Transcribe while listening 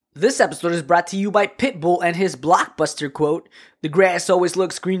This episode is brought to you by Pitbull and his blockbuster quote, "The grass always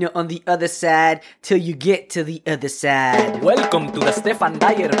looks greener on the other side till you get to the other side." Welcome to the Stefan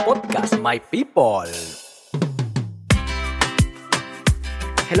Dyer podcast, my people.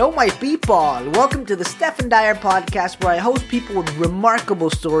 Hello, my people. Welcome to the Stefan Dyer podcast, where I host people with remarkable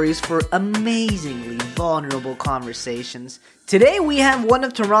stories for amazingly vulnerable conversations. Today, we have one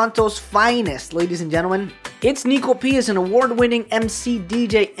of Toronto's finest, ladies and gentlemen. Itz Nico P is an award-winning MC,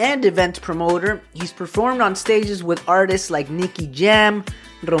 DJ, and event promoter. He's performed on stages with artists like Nicky Jam,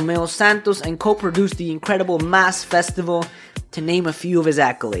 Romeo Santos, and co-produced the incredible Mass Festival, to name a few of his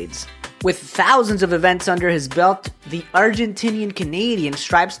accolades. With thousands of events under his belt, the Argentinian Canadian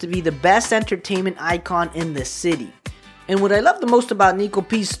strives to be the best entertainment icon in the city. And what I love the most about Nico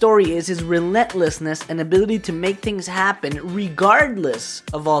P's story is his relentlessness and ability to make things happen regardless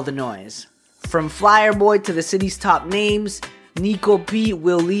of all the noise. From Flyer Boy to the city's top names, Nico P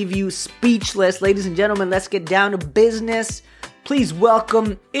will leave you speechless. Ladies and gentlemen, let's get down to business. Please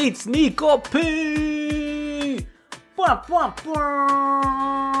welcome Itz Nico P!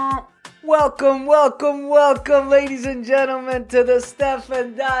 Welcome, ladies and gentlemen, to the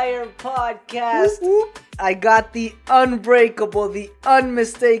Stefan Dyer podcast. Whoop, whoop. I got the unbreakable, the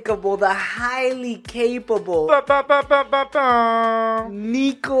unmistakable, the highly capable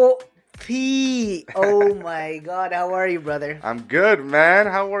Nico P. Oh my God, how are you, brother? I'm good, man.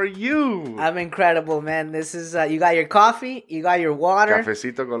 How are you? I'm incredible, man. This is, you got your coffee, you got your water.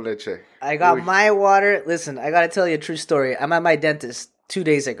 Cafecito con leche. I got my water. Listen, I gotta tell you a true story. I'm at my dentist 2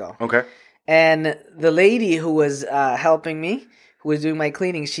 days ago. Okay. And the lady who was helping me, who was doing my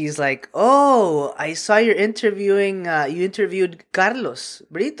cleaning, she's like, "Oh, I saw you're interviewing, you interviewed Carlos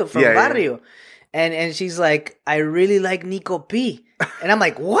Brito from Barrio." Yeah. And she's like, "I really like Nico P." And I'm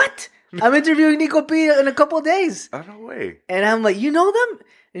like, "What? I'm interviewing Nico P in a couple of days." Oh, no way. And I'm like, "You know them?"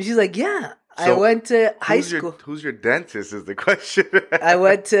 And she's like, "Yeah. So I went to high school." Who's your dentist is the question. I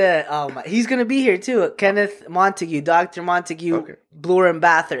went to, he's going to be here too. Kenneth Montague, Dr. Montague, okay. Bloor and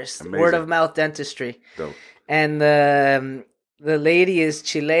Bathurst, amazing. Word of mouth dentistry. Dope. And the lady is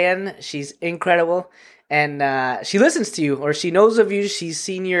Chilean. She's incredible. And she listens to you, or she knows of you. She's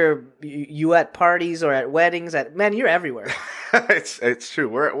seen you at parties or at weddings. Man, you're everywhere. It's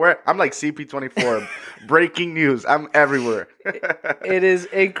true. I'm like CP24. Breaking news. I'm everywhere. It is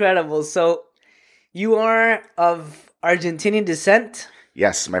incredible. So you are of Argentinian descent?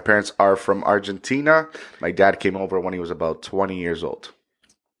 Yes, my parents are from Argentina. My dad came over when he was about 20 years old.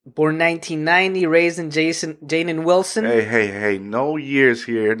 Born 1990, raised in Jane and Wilson. Hey, no years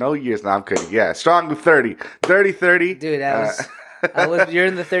here. No years. No, I'm kidding. Yeah, strong 30. 30. Dude, you're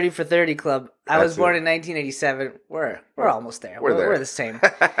in the 30 for 30 club. I was born in 1987. We're almost there. We're the same.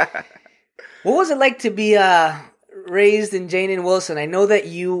 What was it like to be raised in Jane and Wilson? I know that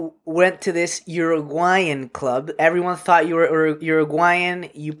you went to this Uruguayan club. Everyone thought you were Uruguayan.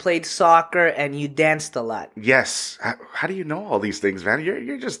 You played soccer and you danced a lot. Yes. How do you know all these things, man?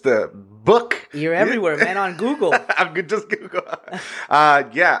 You're just the book. You're everywhere, man, on Google. I'm good, just Google.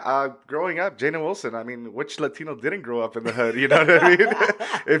 Growing up, Jane and Wilson, I mean, which Latino didn't grow up in the hood? You know what I mean?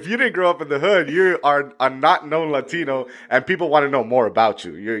 If you didn't grow up in the hood, you are a not known Latino, and people want to know more about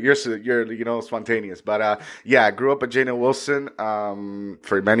you. You're spontaneous. But I grew up at Jane and Wilson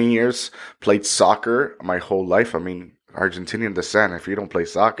for many years. Played soccer my whole life. I mean, Argentinian descent. If you don't play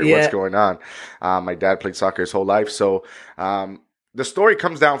soccer, what's going on? My dad played soccer his whole life. So the story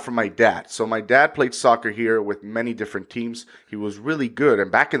comes down from my dad. So my dad played soccer here with many different teams. He was really good.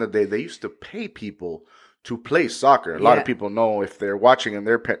 And back in the day, they used to pay people to play soccer. A lot of people know, if they're watching and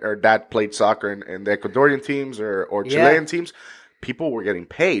their dad played soccer in the Ecuadorian teams or Chilean teams, people were getting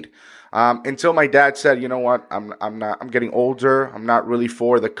paid. Until my dad said, "You know what? I'm getting older. I'm not really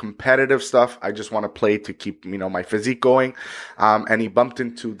for the competitive stuff. I just want to play to keep, my physique going." And he bumped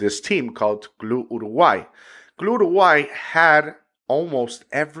into this team called Club Uruguay. Club Uruguay had almost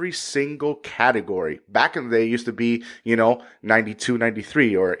every single category. Back in the day, it used to be, 92,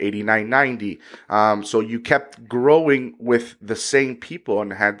 93 or 89, 90. So you kept growing with the same people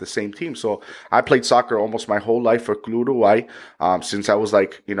and had the same team. So I played soccer almost my whole life for Club Uruguay, since I was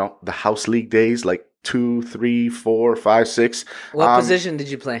like, the house league days, like 2, 3, 4, 5, 6. What position did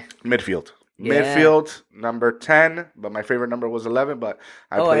you play? Midfield. Yeah. Midfield. number 10, but my favorite number was 11. But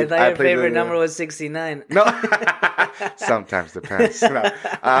I thought your favorite number was 69. No, sometimes depends. No.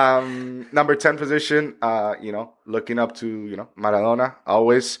 Number 10 position, looking up to, Maradona,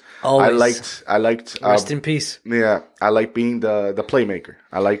 always. Always. I liked. Rest in peace. Yeah, I like being the playmaker.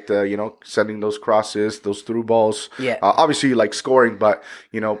 I liked, sending those crosses, those through balls. Yeah. Obviously, like scoring, but,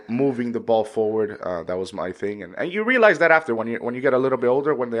 moving the ball forward, that was my thing. And you realize that after when you get a little bit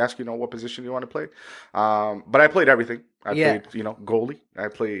older, when they ask you, what position you want to play. But I played everything. I played, goalie. I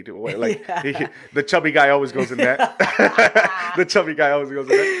played the chubby guy always goes in net. The chubby guy always goes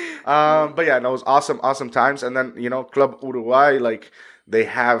in net. But yeah, no, it was awesome times. And then, Club Uruguay, like they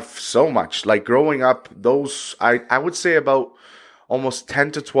have so much. Like growing up, those I would say about almost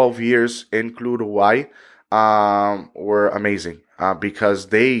 10 to 12 years in Club Uruguay were amazing because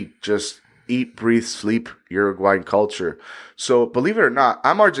they just eat, breathe, sleep Uruguayan culture. So believe it or not,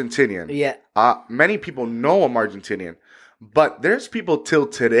 I'm Argentinian. Yeah. Many people know I'm Argentinian, but there's people till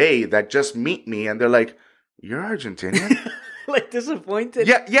today that just meet me and they're like, "You're Argentinian?" Like disappointed.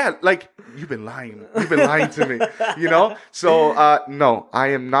 Yeah. Like you've been lying to me. So no, I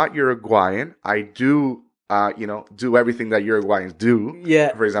am not Uruguayan. I do. Do everything that Uruguayans do.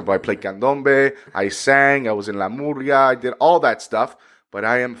 Yeah. For example, I played candombe, I sang, I was in La Murria, I did all that stuff. But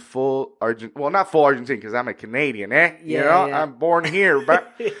I am full Well, not full Argentine because I'm a Canadian, Yeah. I'm born here,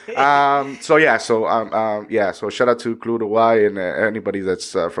 but So shout out to Club Uruguay and anybody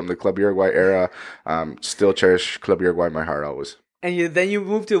that's from the Club Uruguay era. Still cherish Club Uruguay in my heart always. And then you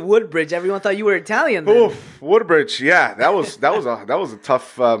moved to Woodbridge. Everyone thought you were Italian then. Oof, Woodbridge, yeah, that was a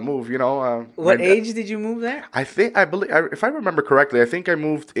tough move, What age did you move there? I believe, if I remember correctly, I think I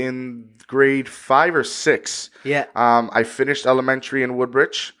moved in grade 5 or 6. Yeah. I finished elementary in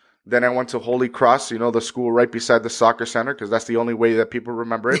Woodbridge. Then I went to Holy Cross, the school right beside the soccer center, because that's the only way that people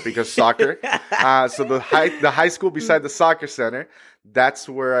remember it, because soccer. So the high school beside the soccer center, that's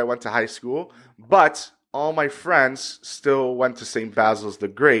where I went to high school. But all my friends still went to St. Basil's the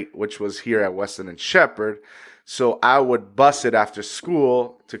Great, which was here at Weston and Shepherd. So I would bus it after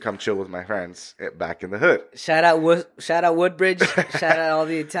school to come chill with my friends back in the hood. Shout out Woodbridge. Shout out all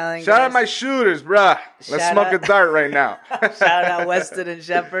the Italian Shout guys. out my shooters, bruh. Let's smoke a dart right now. Shout out Weston and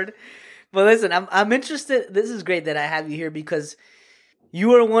Shepherd. But listen, I'm interested. This is great that I have you here because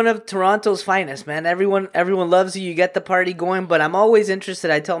you are one of Toronto's finest, man. Everyone loves you. You get the party going. But I'm always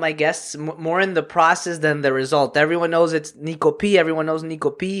interested. I tell my guests more in the process than the result. Everyone knows it's Nico P. Everyone knows Nico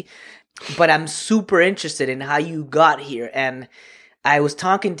P. But I'm super interested in how you got here. And I was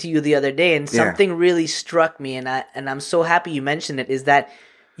talking to you the other day, and something really struck me. And I'm so happy you mentioned it. Is that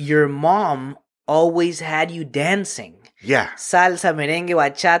your mom always had you dancing? Yeah. Salsa, merengue,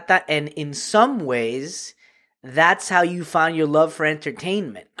 bachata, and in some ways, that's how you found your love for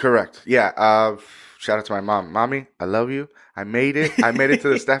entertainment. Correct. Yeah. Shout out to my mom. Mommy, I love you. I made it to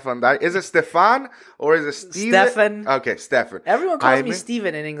the Stefan. Is it Stefan or is it Steven? Stefan. Okay, Stefan. Everyone calls me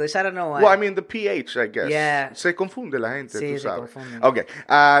Steven in English. I don't know why. Well, I mean the PH, I guess. Yeah. Se confunde la gente, Sí, tú se sabes. confunde. Okay.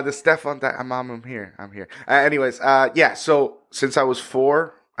 The Stefan, Mom, I'm here. Anyways, so since I was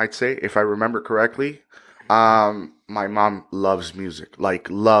 4, I'd say, if I remember correctly, my mom loves music.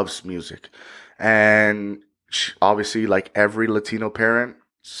 And obviously, like every Latino parent,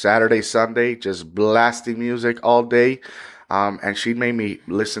 Saturday, Sunday, just blasting music all day. And she made me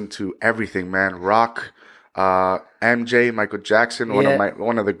listen to everything, man. Rock, MJ, Michael Jackson,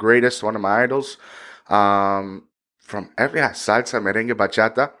 one of the greatest, one of my idols. From salsa, merengue,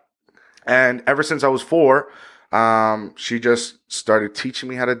 bachata. And ever since I was 4, she just started teaching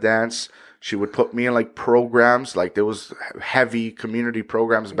me how to dance. She would put me in like programs, like there was heavy community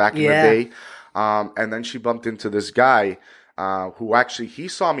programs back in the day. And then she bumped into this guy who actually, he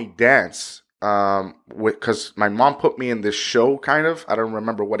saw me dance because my mom put me in this show, kind of. I don't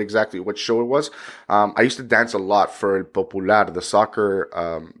remember what show it was. I used to dance a lot for El Popular, the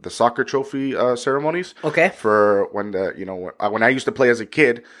soccer trophy ceremonies. Okay. For when when I used to play as a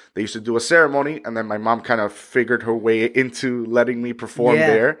kid, they used to do a ceremony, and then my mom kind of figured her way into letting me perform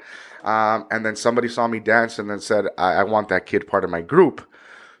there. And then somebody saw me dance and then said, I want that kid part of my group.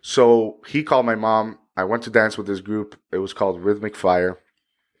 So he called my mom. I went to dance with this group. It was called Rhythmic Fire.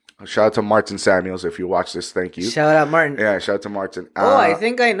 Shout out to Martin Samuels if you watch this. Thank you. Shout out Martin. Yeah, shout out to Martin. I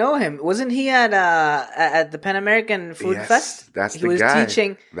think I know him. Wasn't he at the Pan American Food Fest? That's he the was guy.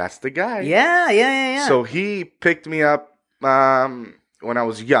 Teaching. That's the guy. Yeah. So he picked me up when I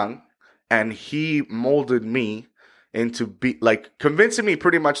was young, and he molded me into convincing me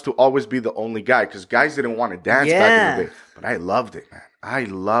pretty much to always be the only guy, because guys didn't want to dance back in the day. But I loved it, man. I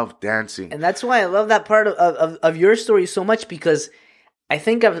loved dancing. And that's why I love that part of your story so much, because I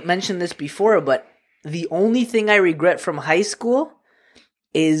think I've mentioned this before, but the only thing I regret from high school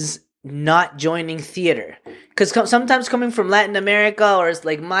is not joining theater. Because sometimes coming from Latin America, or it's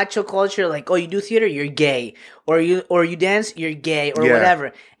like macho culture, like, oh, you do theater, you're gay, or you dance, you're gay, or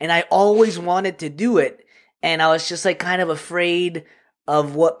whatever. And I always wanted to do it, and I was just like kind of afraid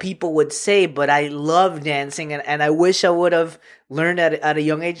of what people would say. But I love dancing, and I wish I would have learned at a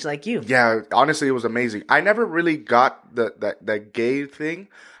young age like you. Yeah, honestly, it was amazing. I never really got that gay thing.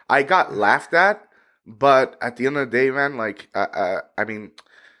 I got laughed at, but at the end of the day, man, like, I mean,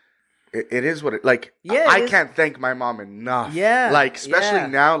 it is what it, like, I can't thank my mom enough. Yeah. Like, especially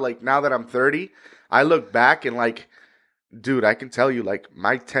now, like, now that I'm 30, I look back and, like, dude, I can tell you, like,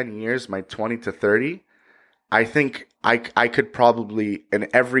 my 10 years, my 20 to 30, I think I could probably, in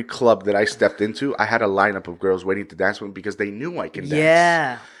every club that I stepped into, I had a lineup of girls waiting to dance with me because they knew I can dance.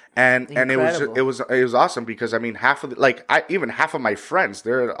 Yeah. And it was awesome because, I mean, half of even half of my friends,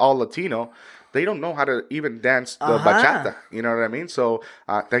 they're all Latino. They don't know how to even dance the bachata. You know what I mean? So,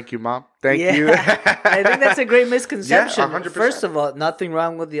 thank you, Mom. Thank you. I think that's a great misconception. Yeah, 100%. First of all, nothing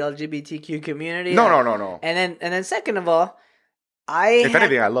wrong with the LGBTQ community. No. And then second of all, if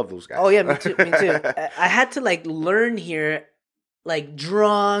anything, I love those guys. Oh yeah, me too. I had to like learn here, like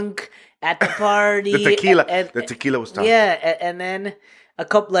drunk at the party. The tequila was tough. Yeah, and then a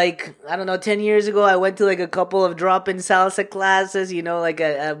couple, like, I don't know, 10 years ago, I went to like a couple of drop-in salsa classes, you know, like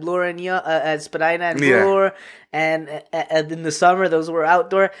at Bloor and at Spadina and Bloor, and in the summer, those were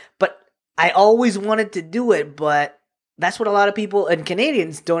outdoor. But I always wanted to do it, but that's what a lot of people and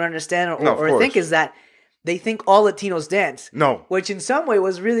Canadians don't understand or think, is that they think all Latinos dance. No. Which in some way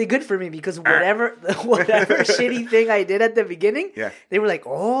was really good for me because whatever shitty thing I did at the beginning, they were like,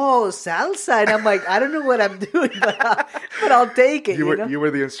 oh, salsa. And I'm like, I don't know what I'm doing, but I'll take it. You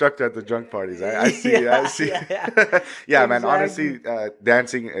were the instructor at the drunk parties. I see. I see. Yeah, Exactly. Man, honestly,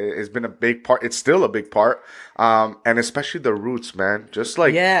 dancing has been a big part. It's still a big part. And especially the roots, man. Just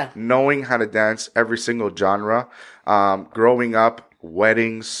like knowing how to dance every single genre. Growing up,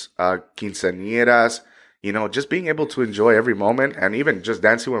 weddings, quinceañeras, you know, just being able to enjoy every moment, and even just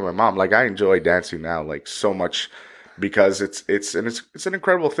dancing with my mom. Like, I enjoy dancing now, like, so much, because it's an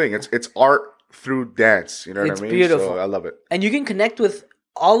incredible thing. It's art through dance. You know what I mean? It's beautiful. So I love it. And you can connect with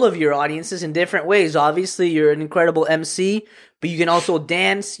all of your audiences in different ways. Obviously, you're an incredible MC, but you can also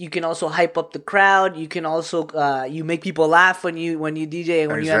dance. You can also hype up the crowd. You can also you make people laugh when you DJ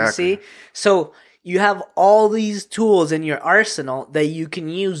and when you MC. So you have all these tools in your arsenal that you can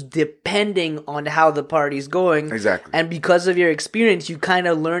use depending on how the party's going. Exactly. And because of your experience, you kind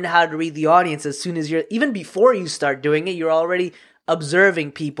of learn how to read the audience as soon as even before you start doing it, you're already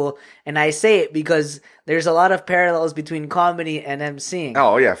observing people. And I say it because there's a lot of parallels between comedy and MCing.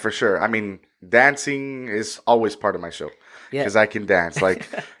 Oh, yeah, for sure. I mean, dancing is always part of my show. Because I can dance,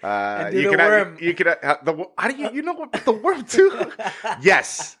 like you can. How do you know what the worm too?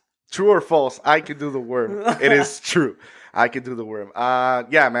 Yes. True or false? I can do the worm. It is true. I can do the worm.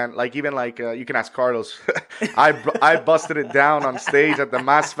 Yeah, man. Like, even like you can ask Carlos. I busted it down on stage at the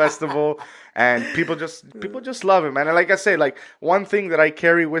Mass Festival, and people just love it, man. And like I say, like, one thing that I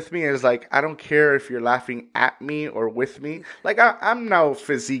carry with me is, like, I don't care if you're laughing at me or with me. Like, I'm no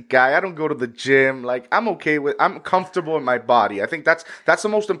physique guy. I don't go to the gym. Like, I'm comfortable in my body. I think that's the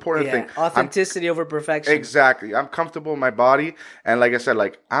most important thing. Authenticity over perfection. Exactly. I'm comfortable in my body, and like I said,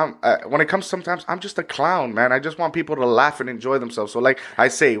 like, when it comes, sometimes I'm just a clown, man. I just want people to laugh and enjoy themselves. So, like I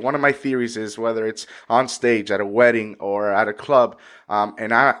say, one of my theories is, whether it's on stage, at a wedding, or at a club,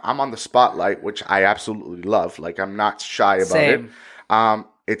 and I'm on the spotlight, which I absolutely love. Like, I'm not shy about it.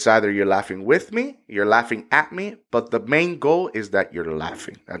 It's either you're laughing with me, you're laughing at me, but the main goal is that you're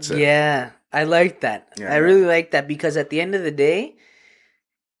laughing. That's it. Yeah, I like that. I really like that, because at the end of the day,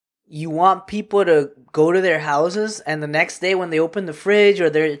 you want people to go to their houses, and the next day when they open the fridge or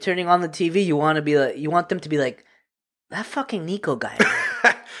they're turning on the TV, you want them to be like, that fucking Nico guy.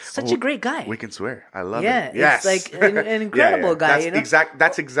 Such a great guy. We can swear. I love it. Yeah, yes. It's like an incredible guy.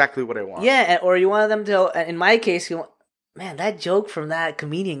 That's exactly what I want. Yeah, or you want them to, in my case, man, that joke from that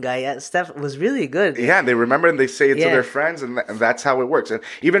comedian guy, Steph, was really good. Yeah, they remember and they say it to their friends, and that's how it works. And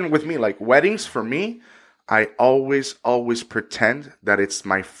even with me, like, weddings, for me, I always pretend that it's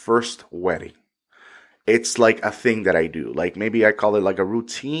my first wedding. It's like a thing that I do. Like, maybe I call it like a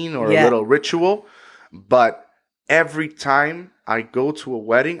routine or a little ritual, but every time I go to a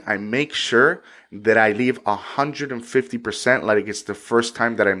wedding, I make sure that I leave 150% like it's the first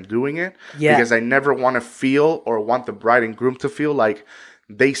time that I'm doing it. Yeah. Because I never want to feel, or want the bride and groom to feel, like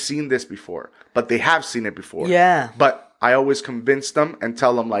they've seen this before. But they have seen it before. Yeah. But I always convince them and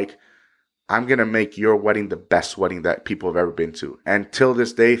tell them, like, I'm going to make your wedding the best wedding that people have ever been to. And till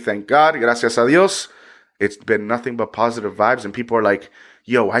this day, thank God, gracias a Dios, it's been nothing but positive vibes. And people are like,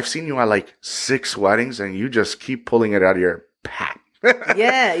 yo, I've seen you at like 6 weddings and you just keep pulling it out of your hat.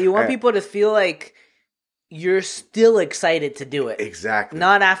 Yeah, you want people to feel like you're still excited to do it. Exactly.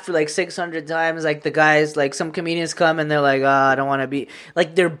 Not after like 600 times, like the guys, like some comedians come and they're like, I don't want to be,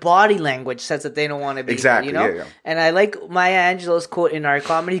 like their body language says that they don't want to be. Exactly, there, you know? yeah. And I like Maya Angelou's quote in our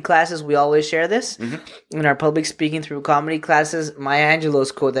comedy classes. We always share this. In our public speaking through comedy classes, Maya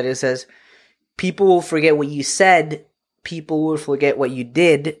Angelou's quote that it says, people will forget what you said, people will forget what you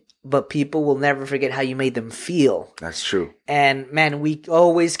did, but people will never forget how you made them feel. That's true. And man, we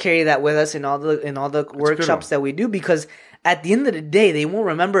always carry that with us in all the workshops that we do, because at the end of the day, they won't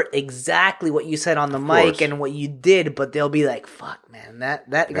remember exactly what you said on the mic and what you did, but they'll be like, "Fuck, man, that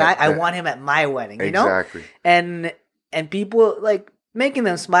guy, I want him at my wedding." You know? Exactly. And people like making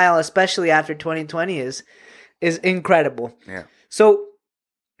them smile, especially after 2020, is incredible. Yeah. So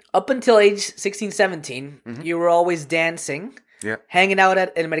up until age 16, 17, you were always dancing. Yeah. Hanging out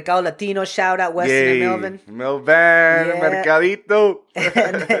at El Mercado Latino. Shout out Weston and Melvin. Mercadito.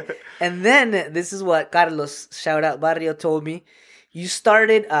 and then this is what Carlos, shout out Barrio, told me. You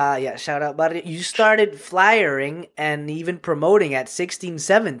started, shout out Barrio. You started flyering and even promoting at 16,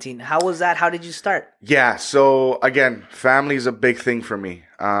 17. How was that? How did you start? Yeah. So again, family is a big thing for me.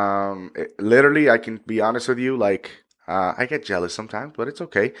 Literally, I can be honest with you. Like, I get jealous sometimes, but it's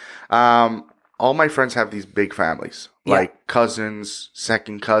okay. All my friends have these big families, like cousins,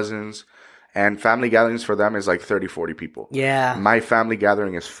 second cousins, and family gatherings for them is like 30, 40 people. Yeah. My family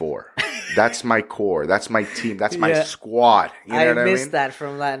gathering is 4. That's my core. That's my team. That's my squad. You know what I missed mean? that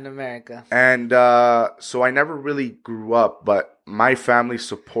from Latin America. And so I never really grew up, but my family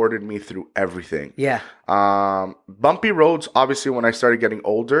supported me through everything. Yeah. Bumpy roads, obviously, when I started getting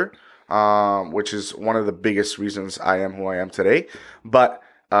older, which is one of the biggest reasons I am who I am today. But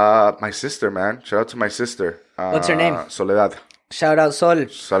my sister, man. Shout out to my sister. What's her name? Soledad. Shout out Sol.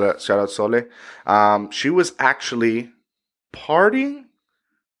 Shout out Sole. She was actually partying,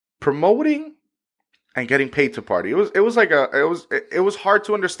 promoting, and getting paid to party. It was hard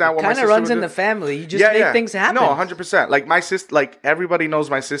to understand what my sister kind of runs would in do. the family. You just make things happen. No, 100%. Like my sister, like everybody knows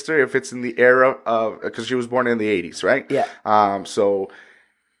my sister if it's in the era of, because she was born in the 80s, right? Yeah. So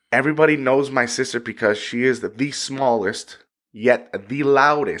everybody knows my sister because she is the smallest yet the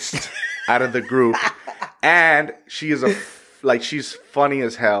loudest out of the group, and she is she's funny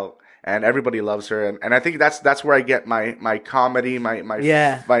as hell, and everybody loves her, and I think that's where I get my comedy,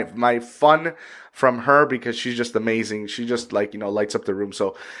 my fun from her, because she's just amazing. She just lights up the room.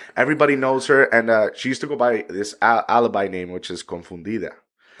 So everybody knows her, and she used to go by this alibi name, which is Confundida.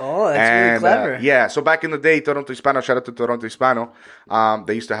 Oh, that's really clever. Yeah, so back in the day, Toronto Hispano, shout out to Toronto Hispano,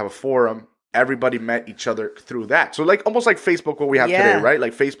 they used to have a forum. Everybody met each other through that. So almost like Facebook, what we have today, right?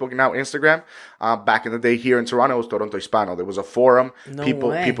 Like Facebook and now Instagram. Back in the day here in Toronto, it was Toronto Hispano. There was a forum.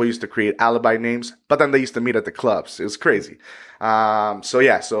 People used to create alibi names, but then they used to meet at the clubs. It was crazy.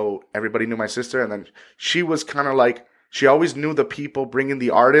 So everybody knew my sister, and then she was kind of like, she always knew the people bringing the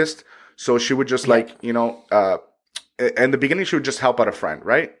artist. So she would just in the beginning, she would just help out a friend,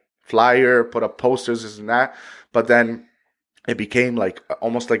 right? Flyer, put up posters, this and that. But then it became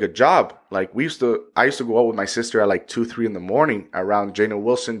almost like a job. Like I used to go out with my sister at 2-3 in the morning around Jana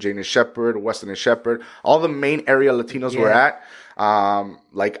Wilson, Jana Shepherd, Weston and Shepherd, all the main area Latinos were at.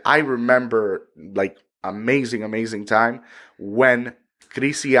 I remember amazing time when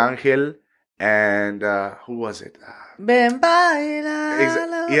Chrissy Angel and who was it? Ben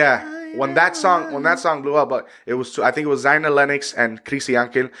baila. When that song blew up, but I think it was Zaina Lennox and Chrissy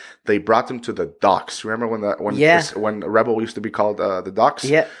Angel. They brought them to the docks. Remember when Rebel used to be called the docks?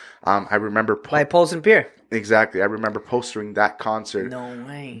 Yeah. I remember by Polson Pier. Exactly. I remember postering that concert. No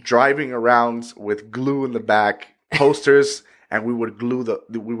way. Driving around with glue in the back, posters, and we would glue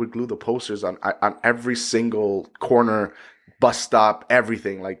the posters on every single corner, bus stop,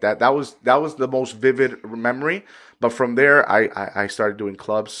 everything like that. That was the most vivid memory. But from there, I started doing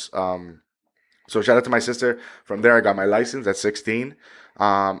clubs. So shout out to my sister. From there, I got my license at 16.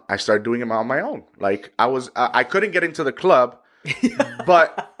 I started doing them on my own. I couldn't get into the club,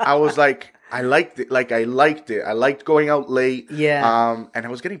 but I was I liked it. I liked going out late. Yeah. And I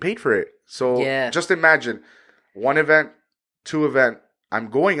was getting paid for it. So yeah. Just imagine 1 event, 2 event.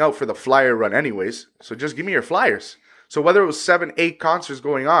 I'm going out for the flyer run anyways. So just give me your flyers. So whether it was 7, 8 concerts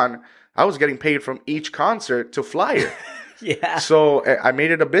going on, I was getting paid from each concert to flyer. Yeah. So I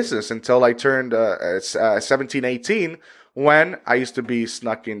made it a business until I turned 17, 18, when I used to be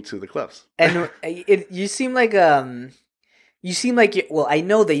snuck into the clubs. And you seem like you seem like I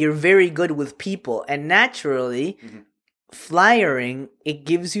know that you're very good with people, and naturally, flyering, it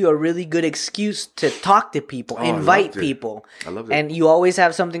gives you a really good excuse to talk to people, invite people. I love it. And you always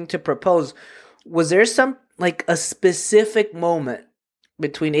have something to propose. Was there a specific moment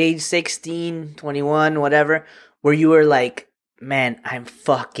between age 16, 21, whatever, where you were like, man, I'm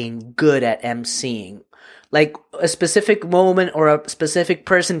fucking good at emceeing? Like a specific moment or a specific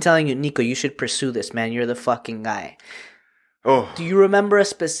person telling you, Nico, you should pursue this, man. You're the fucking guy. Oh. Do you remember a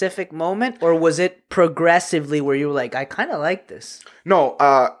specific moment, or was it progressively where you were like, I kind of like this? No,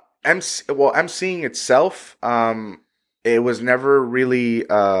 emceeing itself, it was never really,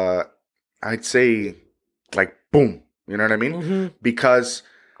 I'd say, like, boom. You know what I mean? Mm-hmm. Because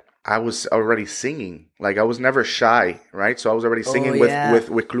I was already singing. Like, I was never shy, right? So I was already singing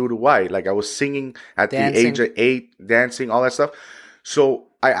with Clue to White. Like, I was singing at the age of 8, dancing, all that stuff. So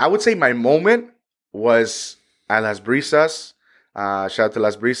I would say my moment was at Las Brisas. Shout out to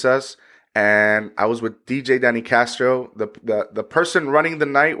Las Brisas. And I was with DJ Danny Castro. The person running the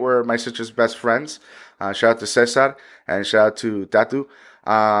night were my sister's best friends. Shout out to Cesar and shout out to Tatu.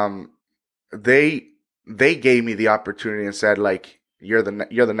 They gave me the opportunity and said, like, you're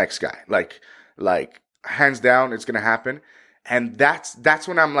the next guy. Like hands down, it's gonna happen. And that's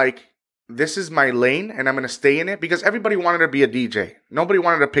when I'm like, this is my lane, and I'm gonna stay in it, because everybody wanted to be a DJ. Nobody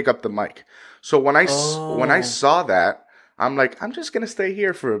wanted to pick up the mic. So when I saw that, I'm like, I'm just gonna stay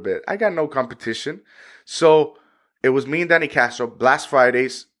here for a bit. I got no competition. So it was me and Danny Castro. Blast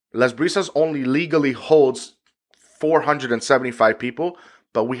Fridays. Las Brisas only legally holds 475 people.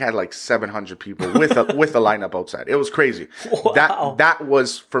 But we had like 700 people with a lineup outside. It was crazy. Wow. That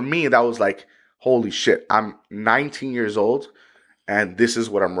was, for me, that was like, holy shit. I'm 19 years old, and this is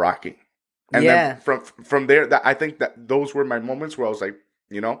what I'm rocking. And then from there, I think that those were my moments where I was like,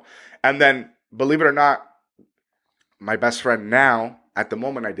 you know. And then, believe it or not, my best friend now, at the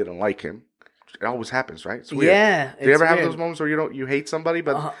moment, I didn't like him. It always happens, right? It's weird. Yeah. Do you ever have those moments where you hate somebody,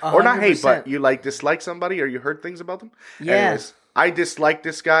 but or not hate, but you like dislike somebody, or you heard things about them? Yeah. Anyways, I dislike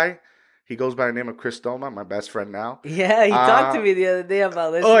this guy. He goes by the name of Chris Doma, my best friend now. Yeah, he talked to me the other day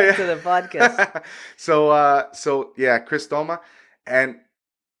about listening to the podcast. So yeah, Chris Doma. And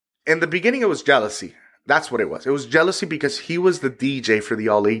in the beginning, it was jealousy. That's what it was. It was jealousy because he was the DJ for the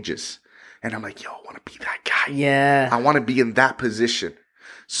all ages. And I'm like, yo, I want to be that guy. Yeah. I want to be in that position.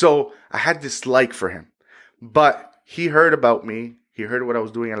 So I had dislike for him. But he heard about me. He heard what I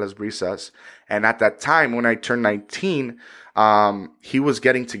was doing at Las Brisas. And at that time, when I turned 19, he was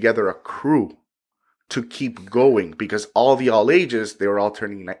getting together a crew to keep going, because all the all ages, they were all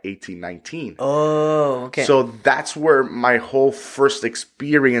turning 18, 19. Oh, okay. So that's where my whole first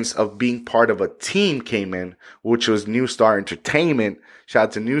experience of being part of a team came in, which was New Star Entertainment. Shout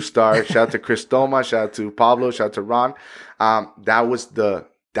out to New Star. Shout out to Chris Doma. Shout out to Pablo. Shout out to Ron. That was the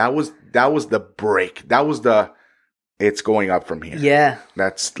break. That was it's going up from here. Yeah.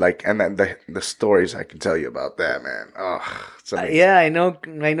 That's like, and then the stories I can tell you about that, man. Oh, it's amazing. Yeah, I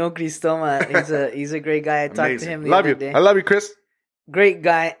know Chris Toma. He's a great guy. I talked to him the other day. I love you, Chris. Great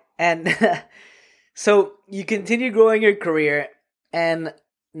guy. And so you continue growing your career, and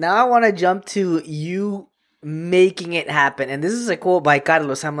now I want to jump to you making it happen. And this is a quote by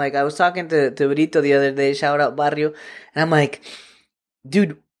Carlos. I'm like, I was talking to Brito the other day, shout out Barrio, and I'm like,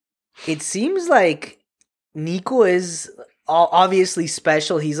 dude, it seems like Nico is obviously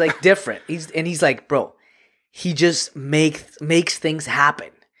special. He's like different. He's like, bro, he just makes things happen.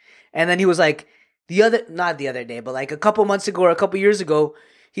 And then he was like, not the other day, but like a couple months ago or a couple years ago,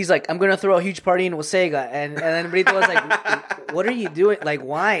 he's like, I'm going to throw a huge party in Wasega. And then Brito was like, what are you doing? Like,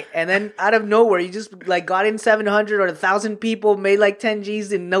 why? And then out of nowhere, he just like got in 700 or 1,000 people, made like 10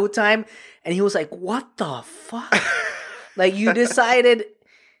 G's in no time. And he was like, what the fuck? Like, you decided,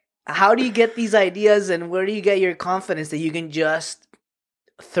 how do you get these ideas, and where do you get your confidence that you can just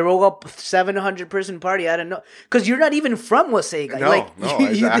throw up 700-person party? I don't know, because you're not even from Wasega.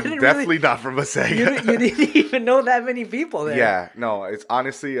 I'm definitely not from Wasega. You didn't even know that many people there. Yeah, no, it's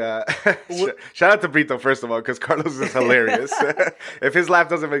honestly shout out to Brito first of all, because Carlos is hilarious. If his laugh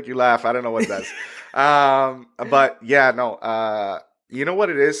doesn't make you laugh, I don't know what does. But yeah, no, you know what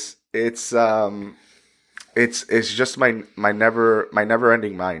it is? It's just my never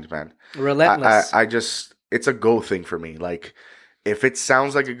ending mind, man. Relentless. I just, it's a go thing for me. Like, if it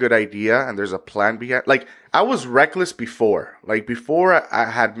sounds like a good idea and there's a plan behind, like, I was reckless before. Like, before I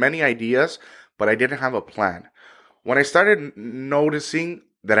had many ideas, but I didn't have a plan. When I started noticing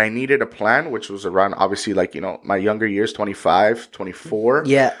that I needed a plan, which was around, obviously, like, you know, my younger years, 25, 24.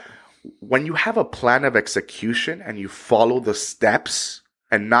 Yeah. When you have a plan of execution and you follow the steps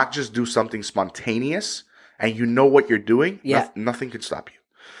and not just do something spontaneous and you know what you're doing, Yeah. nothing can stop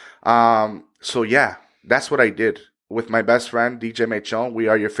you. So yeah, that's what I did with my best friend, DJ Mechon. We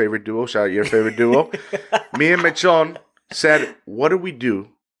are your favorite duo. Shout out your favorite duo. Me and Mechon said, what do we do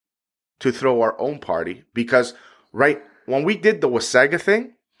to throw our own party? Because when we did the Wasaga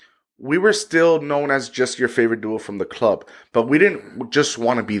thing, we were still known as just your favorite duo from the club. But we didn't just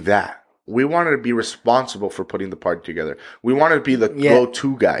want to be that. We wanted to be responsible for putting the party together. We wanted to be the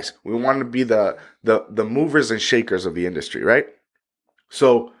go-to guys. We wanted to be the movers and shakers of the industry, right?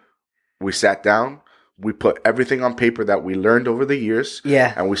 So we sat down. We put everything on paper that we learned over the years.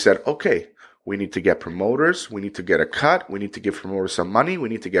 Yeah. And we said, okay, we need to get promoters. We need to get a cut. We need to give promoters some money. We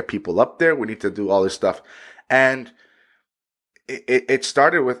need to get people up there. We need to do all this stuff. And it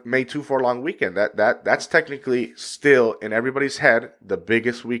started with May 2 for a long weekend. That's technically still in everybody's head the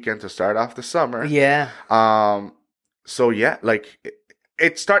biggest weekend to start off the summer. Yeah. So yeah, like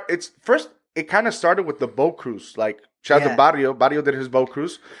it kind of started with the boat cruise. Like shout out to Barrio. Barrio did his boat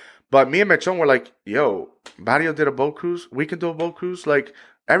cruise. But me and Mechon were like, yo, Barrio did a boat cruise. We can do a boat cruise. Like,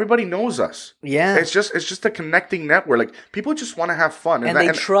 everybody knows us. Yeah. It's just a connecting network. Like, people just want to have fun. And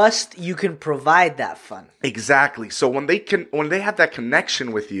they trust you can provide that fun. Exactly. So when they have that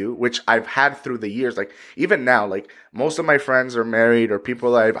connection with you, which I've had through the years, like, even now, like, most of my friends are married or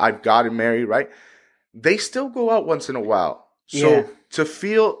people that I've gotten married, right? They still go out once in a while. So to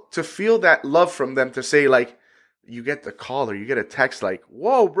feel that love from them, to say, like, you get the call or you get a text like,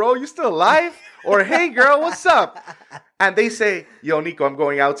 whoa, bro, you still alive? Or, hey, girl, what's up? And they say, yo, Nico, I'm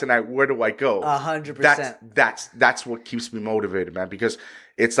going out tonight. Where do I go? 100%. That's what keeps me motivated, man, because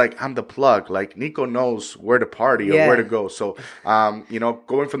it's like I'm the plug. Like, Nico knows where to party or where to go. So,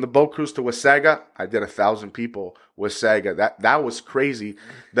 going from the boat cruise to Wasaga, I did 1,000 people. Wasaga, that was crazy.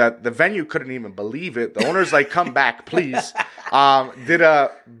 The venue couldn't even believe it. The owner's like, come back, please. Did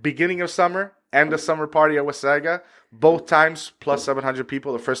a beginning of summer, end of summer party at Wasaga. Both times plus 700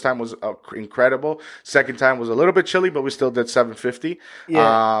 people. The first time was incredible. Second time was a little bit chilly, but we still did 750.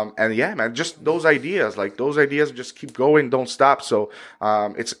 Yeah. And yeah, man, just those ideas just keep going, don't stop. So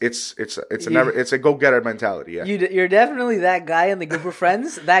it's a go-getter mentality. Yeah. You're definitely that guy in the group of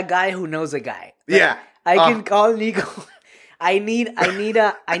friends, that guy who knows a guy. Like, yeah. I can call Nico. I need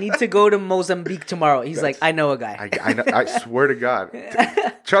to go to Mozambique tomorrow. He's like, I know a guy. I swear to God.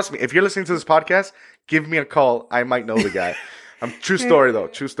 Trust me, if you're listening to this podcast, give me a call. I might know the guy. True story, though.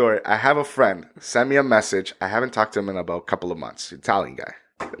 True story. I have a friend send me a message. I haven't talked to him in about a couple of months. Italian guy.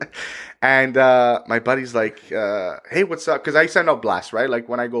 And my buddy's like, hey, what's up? Because I send out blasts, right? Like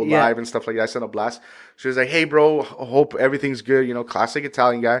when I go live and stuff like that, I send out blasts. She was like, hey, bro, hope everything's good. Classic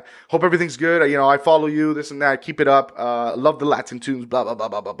Italian guy. Hope everything's good. I follow you, this and that. Keep it up. Love the Latin tunes, blah, blah, blah,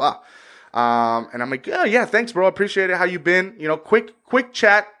 blah, blah, blah. And I'm like, yeah, thanks, bro. Appreciate it. How you been? Quick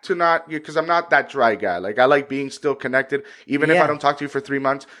chat because I'm not that dry guy. Like, I like being still connected. Even if I don't talk to you for 3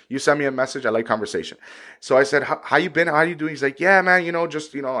 months, you send me a message. I like conversation. So I said, how you been? How you doing? He's like, yeah, man,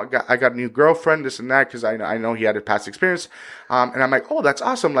 I got a new girlfriend, this and that, because I know he had a past experience. And I'm like, oh, that's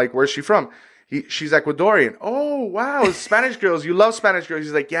awesome. Like, where's she from? She's Ecuadorian. Oh, wow. Spanish girls. You love Spanish girls.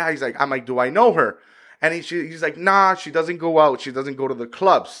 He's like, yeah. He's like, I'm like, do I know her? And he's like, nah, she doesn't go out. She doesn't go to the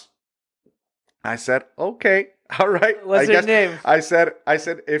clubs. I said, okay, all right. What's her name? I said,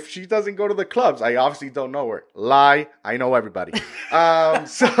 if she doesn't go to the clubs, I obviously don't know her. Lie, I know everybody.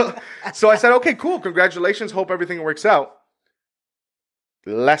 So I said, okay, cool. Congratulations. Hope everything works out.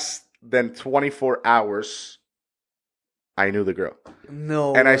 Less than 24 hours, I knew the girl.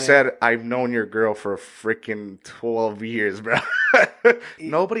 No. And I said, I've known your girl for a freaking 12 years, bro.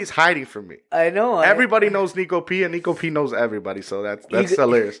 Nobody's hiding from me. I know. Everybody knows Nico P, and Nico P knows everybody. So that's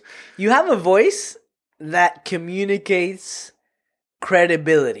hilarious. You have a voice that communicates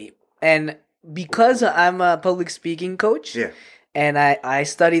credibility. And because I'm a public speaking coach, and I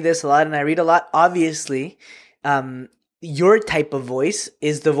study this a lot and I read a lot, obviously, your type of voice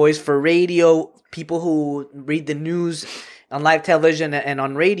is the voice for radio, people who read the news on live television and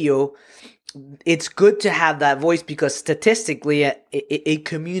on radio. It's good to have that voice because statistically it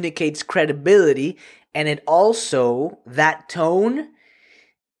communicates credibility, and it also, that tone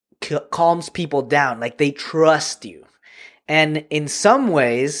calms people down. Like, they trust you. And in some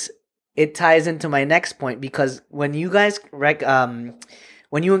ways, it ties into my next point, because when you guys, when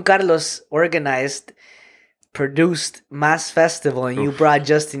you and Carlos produced Mass Festival, and you brought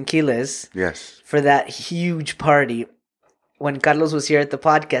Justin Quiles for that huge party. When Carlos was here at the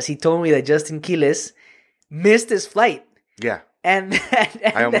podcast, he told me that Justin Quiles missed his flight. Yeah. And,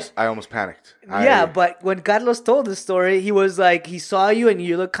 I almost panicked. But when Carlos told the story, he was like, he saw you and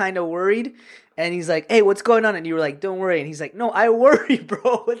you look kind of worried. And he's like, hey, what's going on? And you were like, don't worry. And he's like, no, I worry,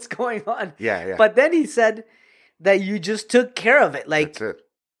 bro. What's going on? Yeah. But then he said that you just took care of it. Like, That's it.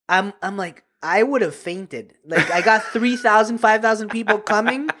 I'm like, I would have fainted. Like, I got 3,000, 5,000 people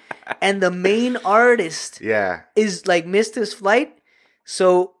coming, and the main artist is like missed his flight.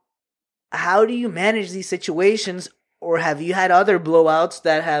 So how do you manage these situations? Or have you had other blowouts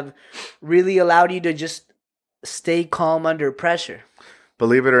that have really allowed you to just stay calm under pressure?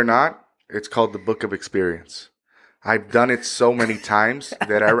 Believe it or not, it's called the Book of Experience. I've done it so many times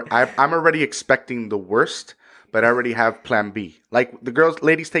that I'm already expecting the worst, but I already have plan B. Like the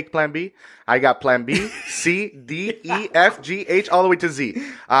ladies take plan B. I got plan B, C, D, E, F, G, H, all the way to Z.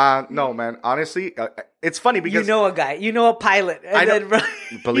 No, man. Honestly, it's funny because... You know a guy. You know a pilot. And then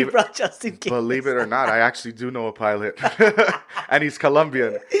brought just in case. Believe it or not, I actually do know a pilot. And he's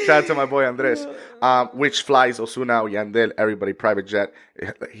Colombian. Shout out to my boy Andres, which flies Osuna, Yandel, everybody, private jet.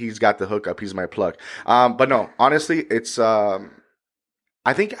 He's got the hookup. He's my plug. But no, honestly, it's...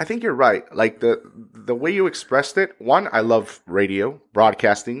 I think you're right. Like the way you expressed it. One, I love radio,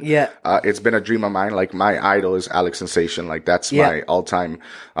 broadcasting. Yeah. It's been a dream of mine. Like my idol is Alex Sensation. Like that's my all-time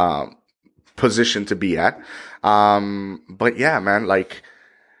position to be at. But yeah, man. Like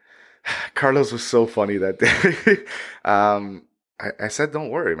Carlos was so funny that day. I said, don't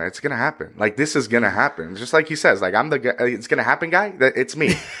worry, man. It's gonna happen. Like this is gonna happen. Just like he says. Like I'm the guy. It's gonna happen, guy. It's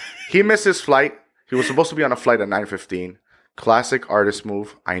me. He missed his flight. He was supposed to be on a flight at 9:15. Classic artist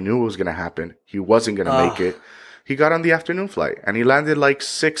move. I knew it was going to happen. He wasn't going to make it. He got on the afternoon flight and he landed like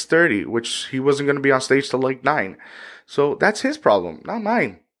 6:30, which he wasn't going to be on stage till like 9. So that's his problem, not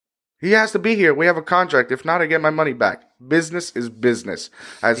mine. He has to be here. We have a contract. If not, I get my money back. Business is business.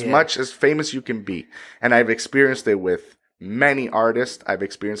 As much as famous you can be. And I've experienced it with many artists. I've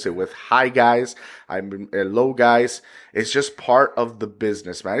experienced it with high guys. Low guys. It's just part of the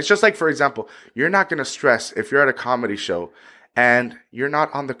business, man. It's just like, for example, you're not going to stress if you're at a comedy show and you're not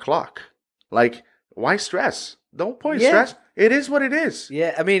on the clock. Like, why stress? Don't point stress. It is what it is.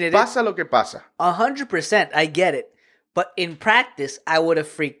 Yeah, I mean, Pasa lo que pasa. 100%. I get it. But in practice, I would have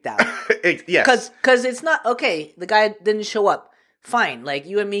freaked out. Yes. Because it's not, okay, the guy didn't show up. Fine. Like,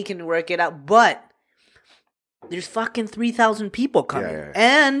 you and me can work it out. But there's fucking 3,000 people coming. Yeah.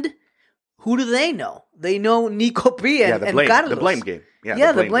 And who do they know? They know Nico P and Carlos. The blame game.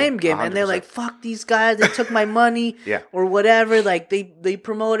 The blame game. 100%. And they're like, fuck these guys. They took my money or whatever. Like, they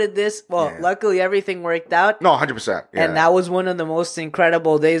promoted this. Well, luckily, everything worked out. No, 100%. Yeah. And that was one of the most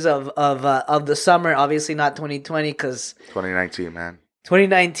incredible days of the summer. Obviously, not 2020 because... 2019, man.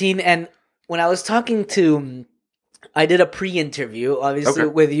 2019. And when I was talking to... I did a pre-interview, obviously,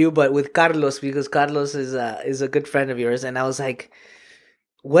 with you, but with Carlos, because Carlos is a good friend of yours. And I was like,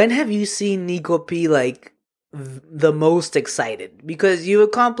 when have you seen Nico P, like, the most excited? Because you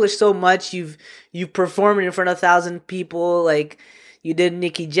accomplished so much. You've performed in front of 1,000 people. Like, you did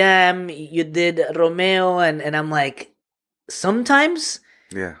Nicky Jam, you did Romeo, and I'm like, sometimes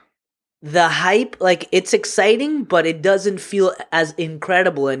the hype, like, it's exciting, but it doesn't feel as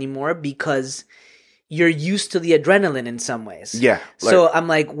incredible anymore because... you're used to the adrenaline in some ways. Yeah. So I'm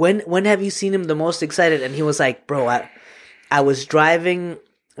like, when have you seen him the most excited? And he was like, bro, I was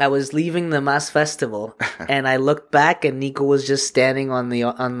leaving the Mass Festival and I looked back and Nico was just standing on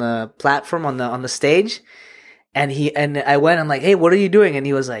the platform on the stage. And I went, I'm like, hey, what are you doing? And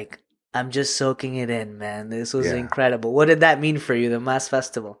he was like, I'm just soaking it in, man. This was incredible. What did that mean for you, the Mass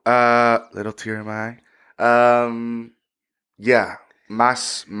Festival? Little tear in my eye. Yeah.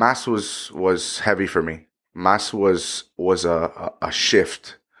 Mass was heavy for me. Mass was a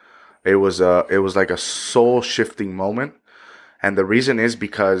shift. It was like a soul shifting moment, and the reason is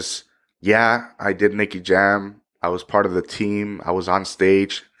because I did Nicky Jam. I was part of the team. I was on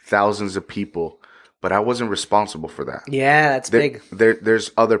stage, thousands of people, but I wasn't responsible for that. Yeah, that's big.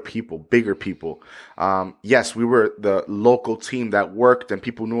 There's other people, bigger people. Yes, we were the local team that worked, and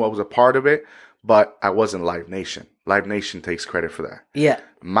people knew I was a part of it. But I wasn't Live Nation. Live Nation takes credit for that. Yeah.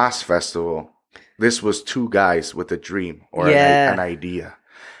 Mass Festival, this was two guys with a dream or an idea.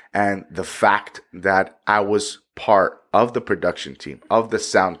 And the fact that I was part of the production team, of the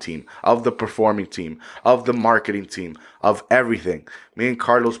sound team, of the performing team, of the marketing team, of everything. Me and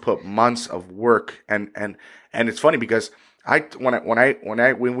Carlos put months of work. And it's funny because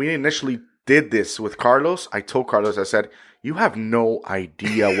when we initially did this with Carlos, I told Carlos, I said, you have no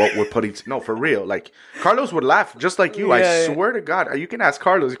idea what we're putting. No, for real. Like, Carlos would laugh just like you. I swear to God. You can ask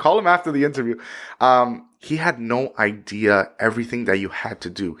Carlos. Call him after the interview. He had no idea everything that you had to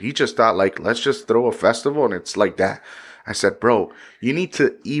do. He just thought, like, let's just throw a festival and it's like that. I said, bro, you need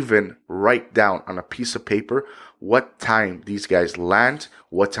to even write down on a piece of paper what time these guys land,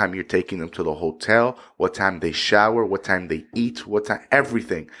 what time you're taking them to the hotel, what time they shower, what time they eat, what time,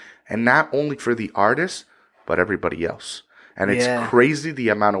 everything. And not only for the artists, but everybody else. And it's crazy the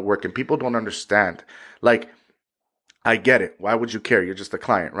amount of work. And people don't understand. Like, I get it. Why would you care? You're just a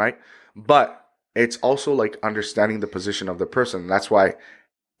client, right? But it's also like understanding the position of the person. That's why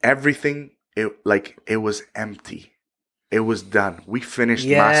everything, it was empty. It was done. We finished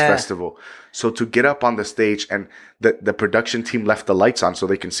Mass Festival. So to get up on the stage and the production team left the lights on so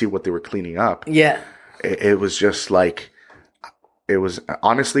they can see what they were cleaning up. Yeah. It was just like, it was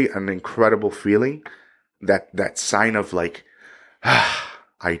honestly an incredible feeling. That sign of like,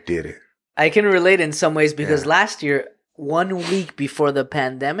 I did it. I can relate in some ways because last year, 1 week before the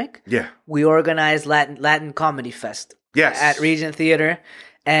pandemic, we organized Latin Comedy Fest at Regent Theater,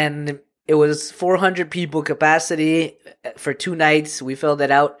 and it was 400 people capacity for 2 nights. We filled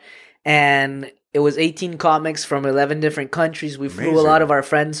it out, and it was 18 comics from 11 different countries. We flew a lot of our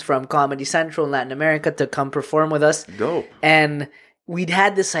friends from Comedy Central in Latin America to come perform with us. Dope. And we'd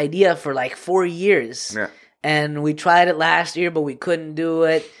had this idea for like 4 years, and we tried it last year, but we couldn't do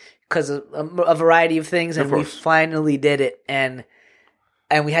it because of a variety of things, and we finally did it, and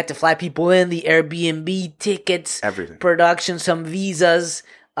we had to fly people in, the Airbnb tickets, everything, production, some visas,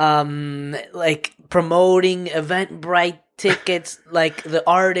 like promoting Eventbrite tickets, like the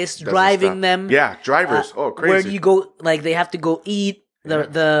artists driving them, drivers, crazy. Where do you go? Like they have to go eat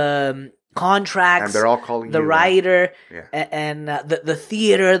the contracts, and they're all calling the writer, and the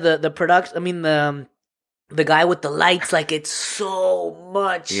theater, the production. I mean the guy with the lights, like it's so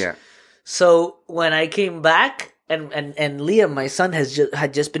much. Yeah. So when I came back, and Liam, my son,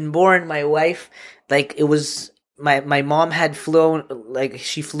 had just been born. My wife, like it was my mom had flown, like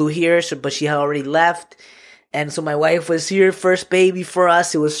she flew here, but she had already left, and so my wife was here, first baby for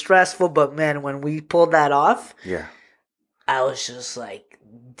us. It was stressful, but man, when we pulled that off, I was just like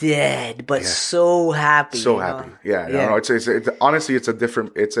dead, but so happy. So happy. No, it's honestly, it's a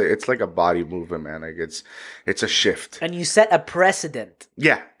different, it's like a body movement, man. Like it's a shift. And you set a precedent.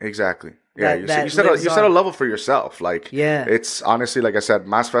 Yeah, exactly. Yeah, you set a level for yourself. Like, it's honestly, like I said,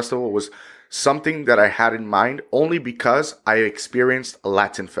 Mass Festival was something that I had in mind only because I experienced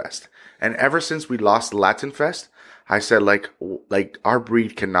Latin Fest. And ever since we lost Latin Fest, I said, like our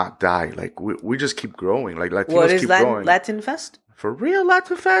breed cannot die. Like, we just keep growing. Like, Latinos keep growing. Latin Fest? For real,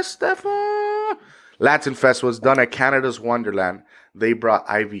 Latin Fest, Stefan? Latin Fest was done at Canada's Wonderland. They brought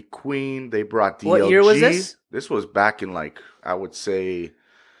Ivy Queen. They brought DLG. What year was this? This was back in, like, I would say,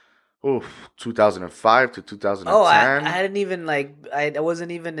 2005 to 2010. Oh, I hadn't even, like, I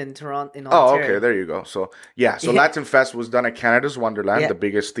wasn't even in Toronto, in Ontario. Ontario. Oh, okay, there you go. So, Latin Fest was done at Canada's Wonderland, the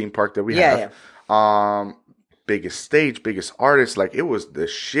biggest theme park that we have. Biggest stage, biggest artists. Like, it was the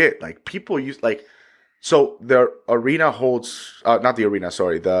shit. Like, people used, like... So the arena holds, not the arena,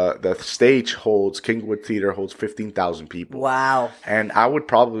 sorry, the stage holds, Kingwood Theater holds 15,000 people. Wow. And I would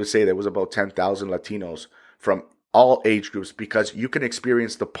probably say there was about 10,000 Latinos from all age groups because you can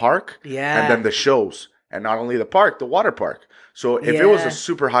experience the park and then the shows. And not only the park, the water park. So if it was a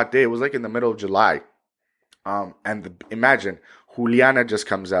super hot day, it was like in the middle of July. Imagine, Juliana just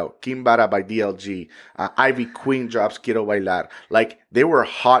comes out, Kimbara by DLG, Ivy Queen drops Quiero Bailar. Like, they were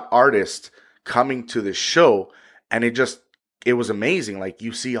hot artists coming to the show, and it was amazing. Like,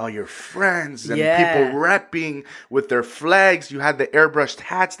 you see all your friends and people repping with their flags. You had the airbrushed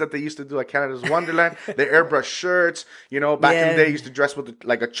hats that they used to do at Canada's Wonderland, the airbrush shirts. You know, back in the day, you used to dress with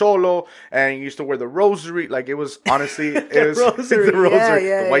like a cholo, and you used to wear the rosary. Like, it was honestly, the rosary,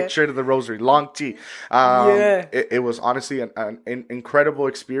 the white shirt of the rosary, long tee. It was honestly an incredible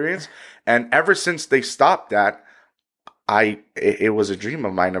experience. And ever since they stopped that, it was a dream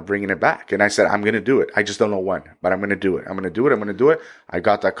of mine of bringing it back. And I said, I'm going to do it. I just don't know when, but I'm going to do it. I'm going to do it. I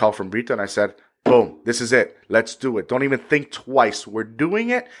got that call from Brito and I said, boom, this is it. Let's do it. Don't even think twice. We're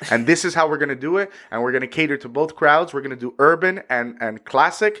doing it. And this is how we're going to do it. And we're going to cater to both crowds. We're going to do urban and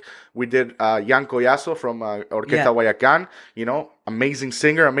classic. We did Jan Collazo from Orquesta Guayacan. You know, amazing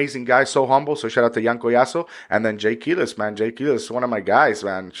singer, amazing guy, so humble. So shout out to Jan Collazo. And then Jay Quiles, man. Jay Quiles is one of my guys,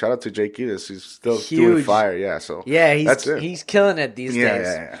 man. Shout out to Jay Quiles. He's still doing fire. Yeah, so he's killing it these days.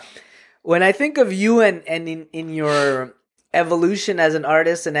 Yeah. When I think of you and in your evolution as an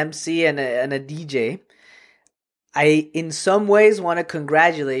artist, an MC, and a DJ, I in some ways want to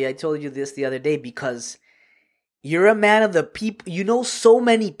congratulate you. I told you this the other day because you're a man of the people. You know so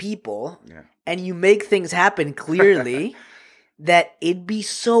many people, and you make things happen clearly that it'd be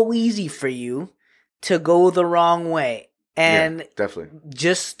so easy for you to go the wrong way and definitely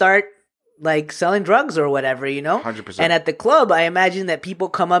just start like selling drugs or whatever, 100%. And at the club, I imagine that people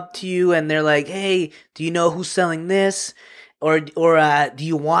come up to you and they're like, "Hey, do you know who's selling this? Or do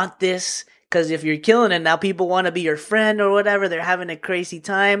you want this?" Because if you're killing it, now people want to be your friend or whatever. They're having a crazy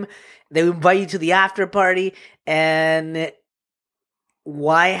time. They invite you to the after party. And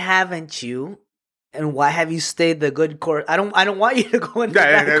why haven't you? And why have you stayed the good course? I don't want you to go into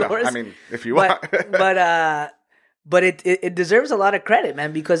that course. I mean, if you want. But it deserves a lot of credit,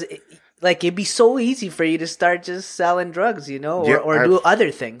 man, because it'd be so easy for you to start just selling drugs, or do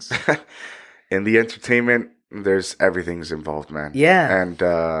other things. In the entertainment, there's everything's involved, man. Yeah. And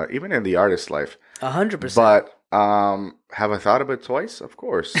even in the artist life. 100%. But have I thought of it twice? Of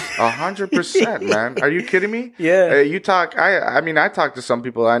course. 100%, man. Are you kidding me? Yeah. I talk to some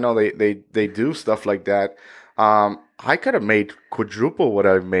people. I know they do stuff like that. I could have made quadruple what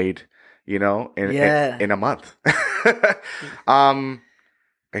I've made, in a month.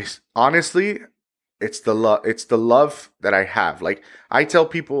 Honestly, it's the love that I have. Like, I tell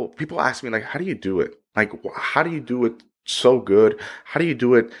people ask me, like, how do you do it? Like, how do you do it so good? How do you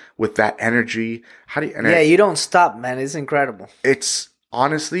do it with that energy? You don't stop, man. It's incredible. It's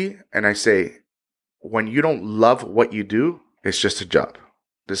honestly, and I say, when you don't love what you do, it's just a job.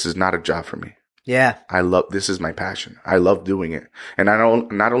 This is not a job for me. Yeah. This is my passion. I love doing it. And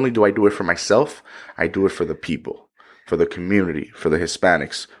not only do I do it for myself, I do it for the people, for the community, for the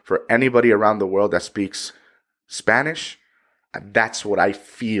Hispanics, for anybody around the world that speaks Spanish. That's what I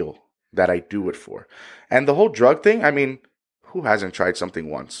feel that I do it for. And the whole drug thing, I mean, who hasn't tried something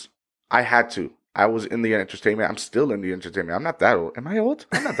once? I had to. I was in the entertainment. I'm still in the entertainment. I'm not that old. Am I old?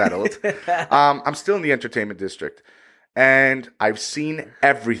 I'm not that old. I'm still in the entertainment district. And I've seen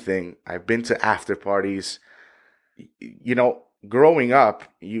everything. I've been to after parties. Growing up,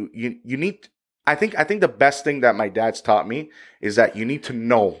 you need. I think the best thing that my dad's taught me is that you need to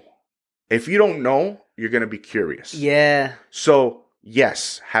know. If you don't know, you're gonna be curious. Yeah. So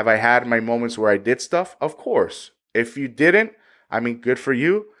yes, have I had my moments where I did stuff? Of course. If you didn't, I mean, good for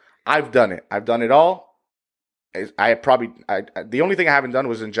you. I've done it. I've done it all. The only thing I haven't done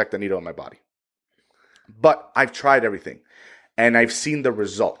was inject a needle in my body. But I've tried everything, and I've seen the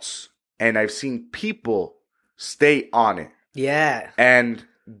results, and I've seen people stay on it. Yeah. And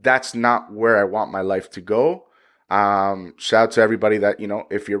that's not where I want my life to go. Shout out to everybody that,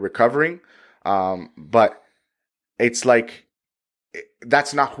 if you're recovering. But it's like,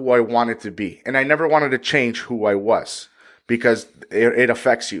 that's not who I wanted to be. And I never wanted to change who I was, because it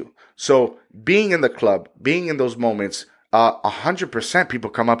affects you. So being in the club, being in those moments, 100% people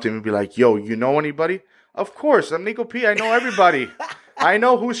come up to me and be like, "Yo, you know anybody?" Of course, I'm Nico P. I know everybody. I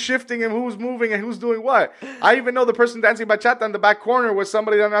know who's shifting and who's moving and who's doing what. I even know the person dancing bachata in the back corner was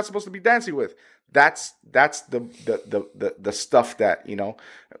somebody that I'm not supposed to be dancing with. That's the stuff that,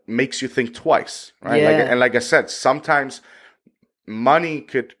 makes you think twice, right? Yeah. Like I said, sometimes money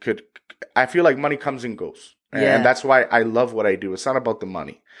could I feel like money comes and goes. Yeah. And that's why I love what I do. It's not about the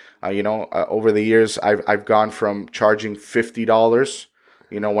money. Over the years, I've gone from charging $50,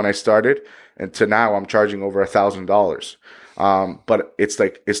 when I started, and to now I'm charging over $1,000. But it's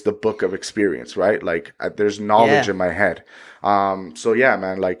the book of experience, right? Like, there's knowledge in my head. So yeah,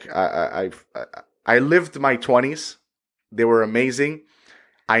 man, like I lived my 20s. They were amazing.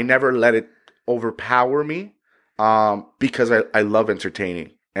 I never let it overpower me, because I love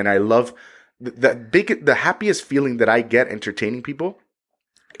entertaining, and I love the happiest feeling that I get entertaining people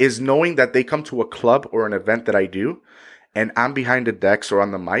is knowing that they come to a club or an event that I do, and I'm behind the decks or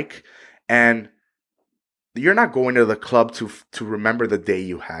on the mic, and you're not going to the club to remember the day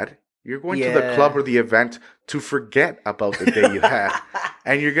you had. You're going to the club or the event to forget about the day you had.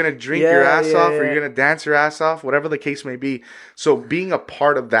 And you're going to drink your ass off, or you're going to dance your ass off, whatever the case may be. So being a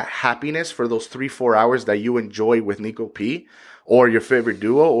part of that happiness for those 3-4 hours that you enjoy with Nico P, or your favorite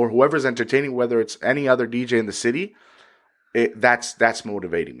duo, or whoever's entertaining, whether it's any other DJ in the city, that's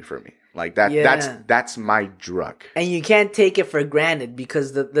motivating for me. Like that's my drug. And you can't take it for granted,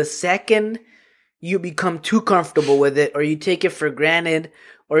 because the second you become too comfortable with it, or you take it for granted,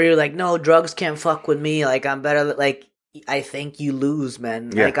 or you're like, no, drugs can't fuck with me, like I'm better, like, I think you lose,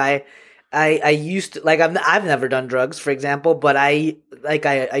 man. Yeah. Like I used to, like, I've never done drugs, for example, but I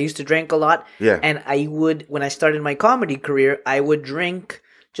used to drink a lot. Yeah. And I would, when I started my comedy career, I would drink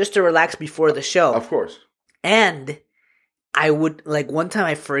just to relax before the show. Of course. And I would, like, one time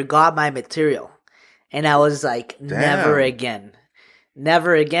I forgot my material, and I was like, never again.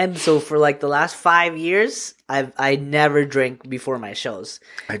 Never again. So for like the last 5 years, I never drink before my shows.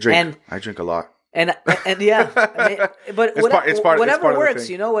 I drink a lot. And yeah, I mean, but It's part of the whatever works,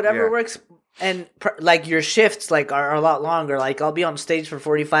 thing. whatever Yeah. works. And like your shifts like are a lot longer. Like I'll be on stage for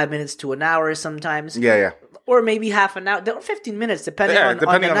 45 minutes to an hour sometimes. Yeah. Or maybe half an hour, 15 minutes depending on the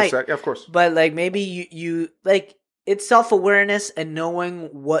night. Set. Yeah, of course. But like maybe you like it's self-awareness and knowing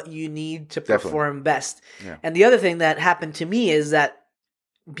what you need to perform best. Yeah. And the other thing that happened to me is that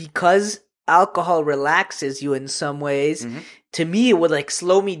because alcohol relaxes you in some ways, to me it would like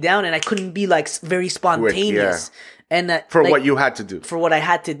slow me down and I couldn't be like very spontaneous. Quick, And for like, what you had to do. For what I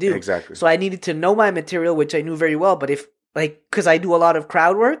had to do. Exactly. So I needed to know my material, which I knew very well. But if like, because I do a lot of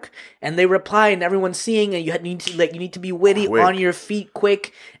crowd work, and they reply, and everyone's seeing, and you need to be witty, on your feet,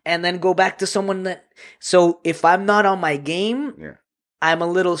 quick, and then go back to someone that. So if I'm not on my game, I'm a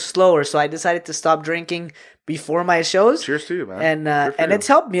little slower. So I decided to stop drinking before my shows. Cheers to you, man. And it's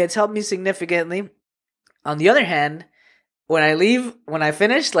helped me. It's helped me significantly. On the other hand, when I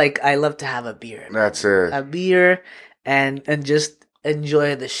finish, like I love to have a beer. That's it. A beer and just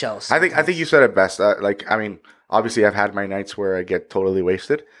enjoy the show. Sometimes. I think you said it best. Obviously I've had my nights where I get totally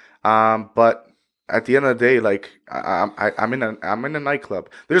wasted. But at the end of the day, like I'm in a nightclub.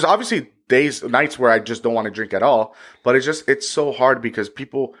 There's obviously nights where I just don't want to drink at all. But it's so hard because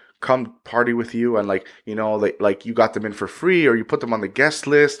people come party with you and like you got them in for free or you put them on the guest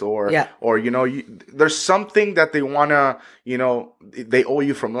list or there's something that they wanna they owe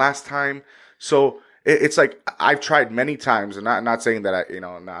you from last time. So it's like I've tried many times, and not saying that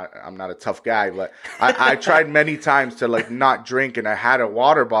I'm not a tough guy, but I tried many times to like not drink, and I had a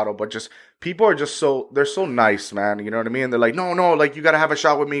water bottle, but just people are just they're so nice, man. You know what I mean? They're like, no, like you gotta have a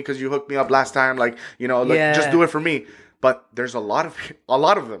shot with me because you hooked me up last time, like just do it for me. But there's a lot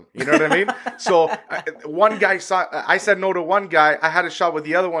of them. You know what I mean? So one guy I said no to one guy. I had a shot with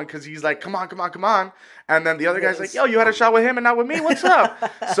the other one because he's like, come on. And then the other guy's like, yo, you had a shot with him and not with me? What's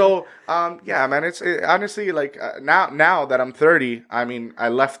up? So, man, it's honestly like now that I'm 30, I mean, I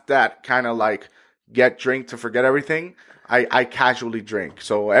left that kind of like get drink to forget everything. I casually drink.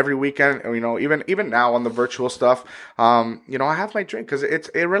 So every weekend, even now on the virtual stuff, I have my drink because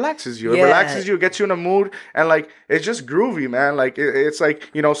it relaxes you. It relaxes you, it gets you in a mood, and like it's just groovy, man. Like it's like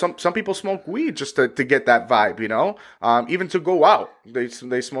some people smoke weed just to get that vibe, even to go out, they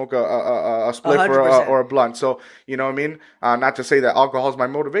smoke a spliff or a blunt. So you know what I mean. Not to say that alcohol is my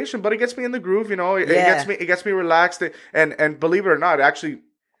motivation, but it gets me in the groove. It gets me relaxed, and believe it or not, it actually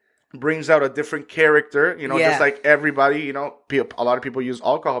brings out a different character, just like everybody, a lot of people use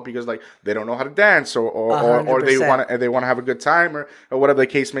alcohol because like they don't know how to dance or they want to have a good time or whatever the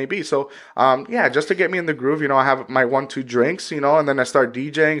case may be. So, just to get me in the groove, I have my 1-2 drinks, and then I start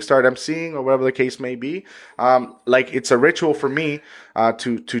DJing, start emceeing or whatever the case may be. Like it's a ritual for me,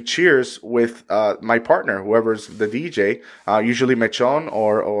 to cheers with, my partner, whoever's the DJ, usually Mechon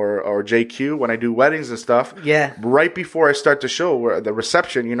or JQ when I do weddings and stuff. Yeah. Right before I start the show, where the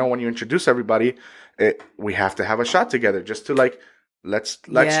reception, when you introduce everybody, we have to have a shot together just to like, let's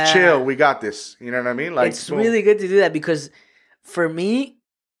chill. We got this. You know what I mean? Like it's really good to do that because for me,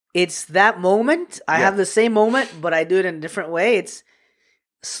 it's that moment. I have the same moment, but I do it in a different way. It's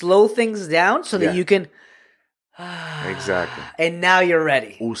slow things down so that you can. Exactly. And now you're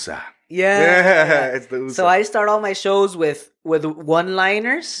ready. USA. Yeah. It's the USA. So I start all my shows with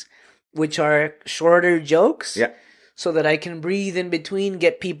one-liners, which are shorter jokes. Yeah. So that I can breathe in between,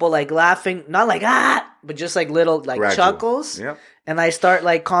 get people like laughing, not like but just like little like gradual chuckles. Yeah. And I start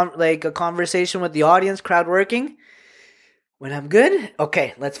like a conversation with the audience, crowd working. When I'm good,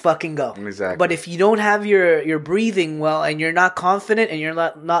 okay, let's fucking go. Exactly. But if you don't have your breathing well and you're not confident and you're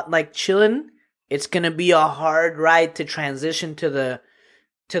not like chilling, it's gonna be a hard ride to transition to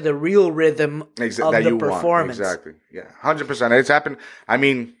the real rhythm of the performance. Exactly. Yeah, 100%. It's happened. I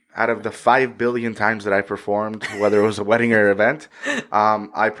mean, out of the 5 billion times that I performed, whether it was a wedding or an event,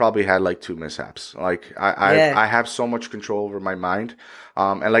 I probably had like 2 mishaps. Like I have so much control over my mind.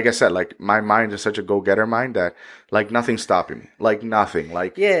 And like I said, like my mind is such a go-getter mind that like nothing's stopping me. Like nothing.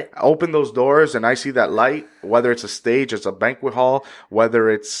 Like open those doors and I see that light, whether it's a stage, it's a banquet hall, whether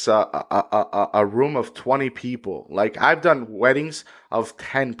it's a room of 20 people. Like I've done weddings of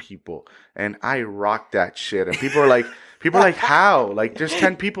 10 people and I rock that shit. And people are like, how? Like, there's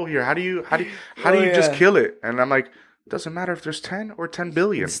 10 people here. How do you just kill it? And I'm like, doesn't matter if there's 10 or 10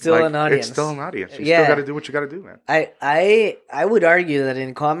 billion. It's still an audience. It's still an audience. You still got to do what you got to do, man. I would argue that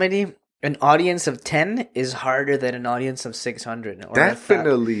in comedy, an audience of 10 is harder than an audience of 600.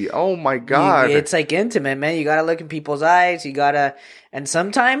 Definitely. Oh my God. It's like intimate, man. You got to look in people's eyes. And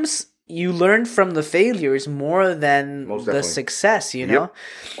sometimes you learn from the failures more than the success, Yep.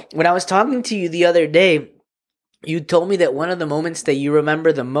 When I was talking to you the other day, you told me that one of the moments that you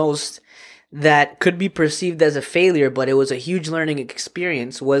remember the most that could be perceived as a failure, but it was a huge learning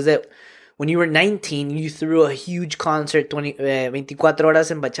experience, was that when you were 19, you threw a huge concert, 24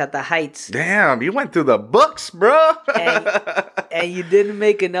 Horas in Bachata Heights. Damn, you went through the books, bro. and you didn't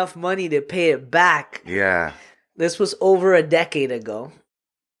make enough money to pay it back. Yeah. This was over a decade ago.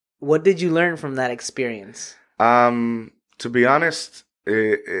 What did you learn from that experience? To be honest,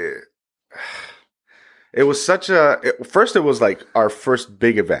 it was such first it was like our first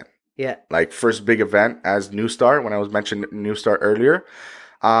big event. Yeah. Like first big event as New Star, when I was mentioning New Star earlier.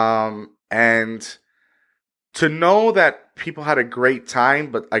 And to know that people had a great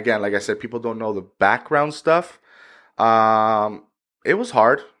time, but again, like I said, people don't know the background stuff. It was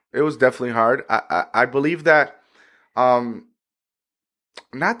hard. It was definitely hard. I believe that, I've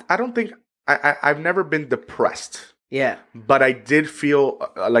never been depressed. Yeah. But I did feel,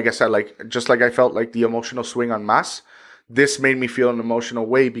 like I said, like, just like I felt like the emotional swing on Mas, this made me feel an emotional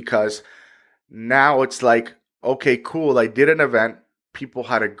way, because now it's like, okay, cool. I did an event. People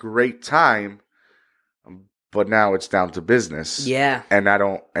had a great time, but now it's down to business. Yeah. And I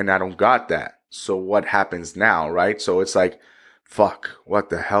don't got that. So what happens now, right? So it's like, fuck, what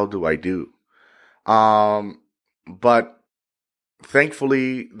the hell do I do? But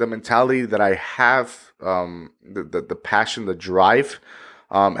thankfully, the mentality that I have, the passion, the drive,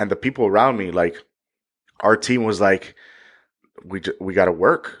 and the people around me, like, our team was like, we got to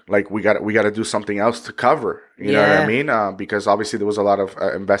work. Like, we got to do something else to cover. You know what I mean? Because obviously there was a lot of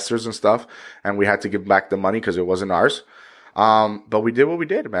investors and stuff, and we had to give back the money because it wasn't ours. But we did what we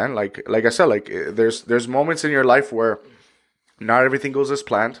did, man. Like I said, like, there's moments in your life where not everything goes as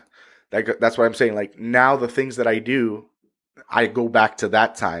planned. Like, that's what I'm saying. Like, now the things that I do, I go back to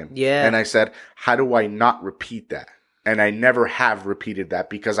that time. Yeah. And I said, how do I not repeat that? And I never have repeated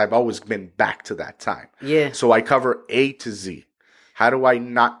that, because I've always been back to that time. Yeah. So I cover A to Z. How do I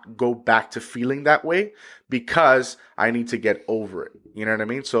not go back to feeling that way? Because I need to get over it. You know what I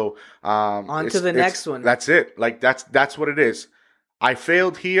mean? So on to the next one. That's it. Like, that's what it is. I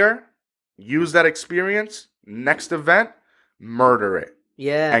failed here. Use that experience. Next event, murder it.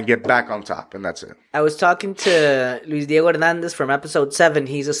 Yeah. And get back on top. And that's it. I was talking to Luis Diego Hernandez from episode 7.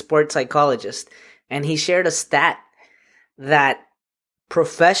 He's a sports psychologist. And he shared a stat that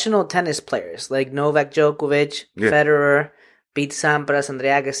professional tennis players like Novak Djokovic, Federer, Pete Sampras, Andre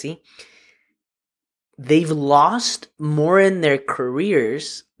Agassi, they've lost more in their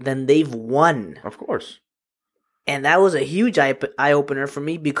careers than they've won. Of course. And that was a huge eye-opener for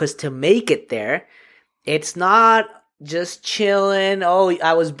me, because to make it there, it's not just chilling. Oh,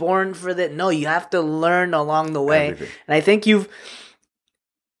 I was born for that. No, you have to learn along the way. Everything. And I think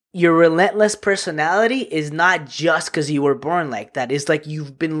your relentless personality is not just because you were born like that. It's like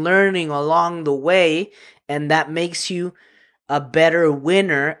you've been learning along the way, and that makes you a better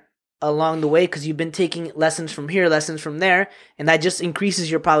winner along the way, because you've been taking lessons from here, lessons from there, and that just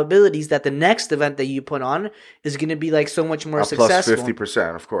increases your probabilities that the next event that you put on is going to be like so much more successful. Plus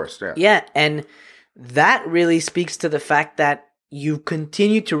 50%, of course. Yeah. Yeah, and that really speaks to the fact that you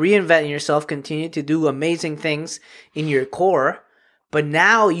continue to reinvent yourself, continue to do amazing things in your core, but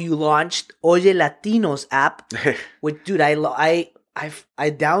now you launched Oye Latinos app, which, dude, I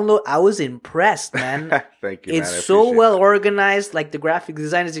download. I was impressed, man. Thank you. It's man. so well organized. Like, the graphic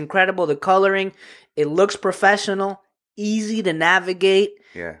design is incredible. The coloring, it looks professional, easy to navigate.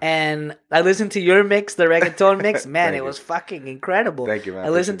 Yeah. And I listened to your mix, the reggaeton mix. Man, it was fucking incredible. Thank you, man. I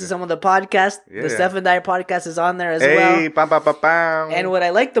listened to some of the podcasts. The Steph and Dyer podcast is on there as well. Bam. And what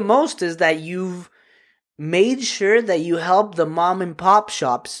I like the most is that you've made sure that you help the mom and pop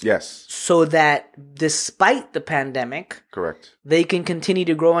shops. Yes. So that despite the pandemic, Correct, they can continue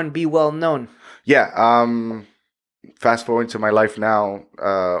to grow and be well known. Yeah. Fast forward to my life now,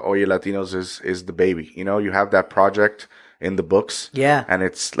 Oye Latinos is the baby. You know, you have that project in the books. Yeah. And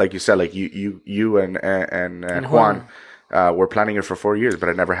it's like you said, like you and Juan were planning it for 4 years, but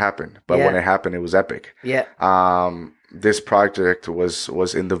it never happened. But when it happened, it was epic. Yeah. This project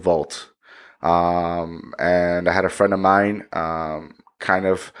was in the vault. And I had a friend of mine, I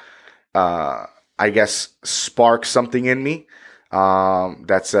guess, spark something in me,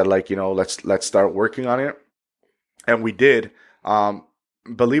 that said, like, you know, let's start working on it. And we did.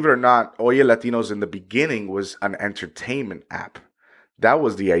 Believe it or not, Oye Latinos in the beginning was an entertainment app. That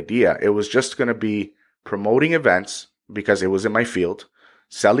was the idea. It was just going to be promoting events, because it was in my field,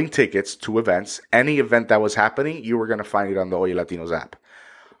 selling tickets to events. Any event that was happening, you were going to find it on the Oye Latinos app.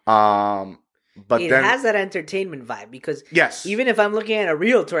 But it then, has that entertainment vibe, because yes, even if I'm looking at a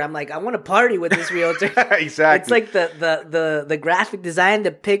realtor, I'm like, I want to party with this realtor. Exactly. It's like the graphic design,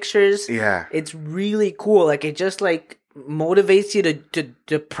 the pictures. Yeah, it's really cool. Like, it just like motivates you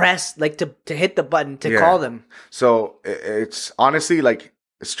to press, like to hit the button to call them. So it's honestly like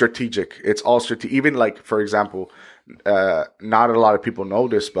strategic. It's all strategic. Even like, for example, not a lot of people know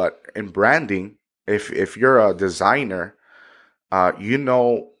this, but in branding, if you're a designer, you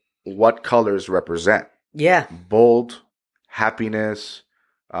know what colors represent. Yeah. Bold, happiness,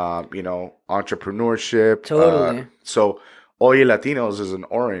 entrepreneurship. Totally. So Oye Latinos is an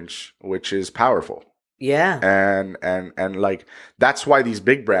orange, which is powerful. Yeah. And like that's why these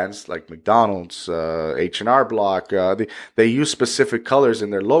big brands like McDonald's, H&R Block, they use specific colors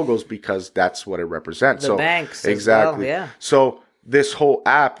in their logos because that's what it represents. The banks exactly. As well, yeah. So this whole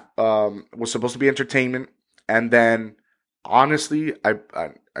app was supposed to be entertainment, and then honestly, I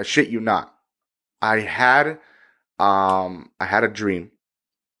shit you not, I had a dream,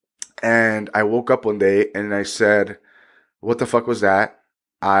 and I woke up one day and I said, "What the fuck was that?"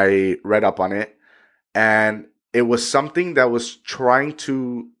 I read up on it. And it was something that was trying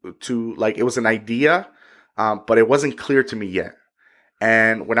to like, it was an idea, but it wasn't clear to me yet.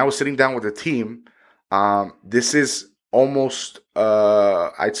 And when I was sitting down with the team, this is almost,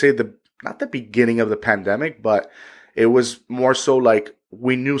 I'd say not the beginning of the pandemic, but it was more so like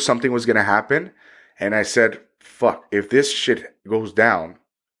we knew something was going to happen. And I said, fuck, if this shit goes down,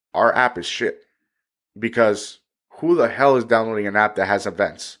 our app is shit. Because who the hell is downloading an app that has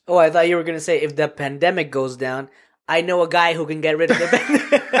events? Oh, I thought you were going to say, if the pandemic goes down, I know a guy who can get rid of the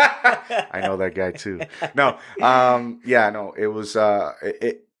pandemic. I know that guy too. No, it was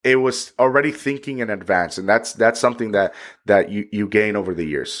it was already thinking in advance, and that's something that you gain over the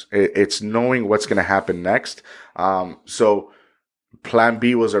years. It's knowing what's going to happen next. So Plan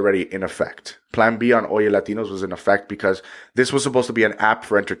B was already in effect. Plan B on Oye Latinos was in effect because this was supposed to be an app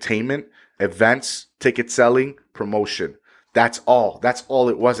for entertainment, events, ticket selling, promotion. That's all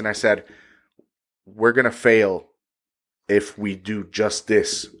it was. And I said, we're going to fail if we do just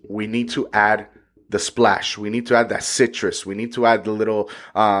this. We need to add the splash. We need to add that citrus. We need to add the little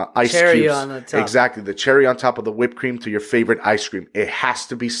ice cherry cubes. on the top. Exactly. The cherry on top of the whipped cream to your favorite ice cream. It has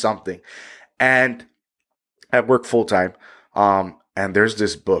to be something. And I work full time. And there's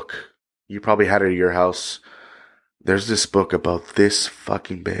this book. You probably had it at your house. There's this book about this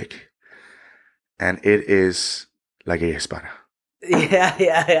fucking big. And it is La Gay Hispana.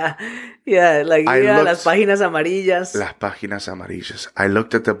 Yeah. Like, las páginas amarillas. Las páginas amarillas. I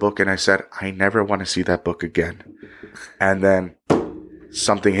looked at the book and I said, I never want to see that book again. And then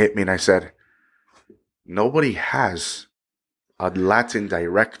something hit me and I said, nobody has a Latin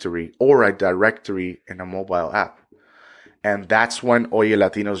directory or a directory in a mobile app. And that's when Oye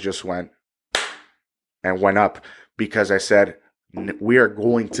Latinos just went up, because I said, we are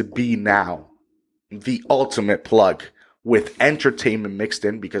going to be now the ultimate plug with entertainment mixed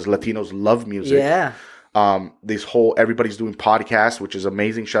in, because Latinos love music. Yeah. Everybody's doing podcasts, which is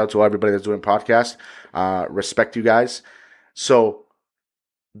amazing. Shout out to everybody that's doing podcasts. Respect you guys. So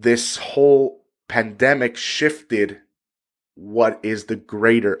this whole pandemic shifted what is the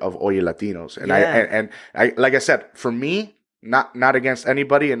greater of Oye Latinos. And I like I said, for me, not against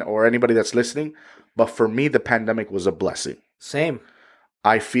anybody or anybody that's listening, but for me, the pandemic was a blessing. Same.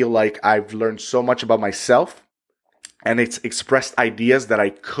 I feel like I've learned so much about myself, and it's expressed ideas that I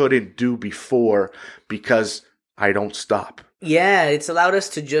couldn't do before because I don't stop. Yeah, it's allowed us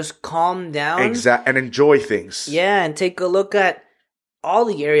to just calm down. And enjoy things. Yeah, and take a look at all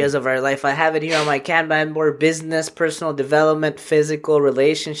the areas of our life. I have it here on my Kanban board: business, personal development, physical,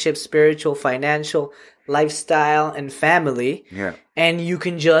 relationships, spiritual, financial, lifestyle, and family. Yeah. And you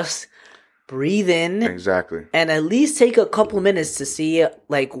can just breathe in. Exactly. And at least take a couple minutes to see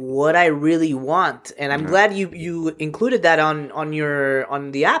like what I really want. And I'm glad you included that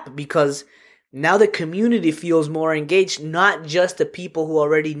on the app, because now the community feels more engaged, not just the people who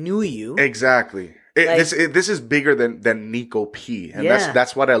already knew you. Exactly. This is bigger than Nico P. And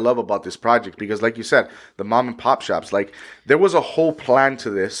that's what I love about this project, because like you said, the mom and pop shops, like there was a whole plan to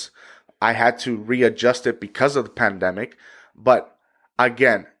this. I had to readjust it because of the pandemic. But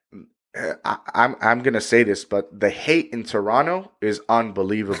again, I'm gonna say this, but the hate in Toronto is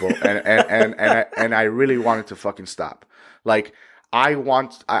unbelievable, and I really want it to fucking stop. Like I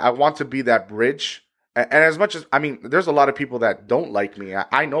want to be that bridge. And as much as, I mean, there's a lot of people that don't like me.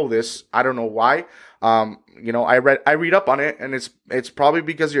 I know this. I don't know why. I read up on it, and it's probably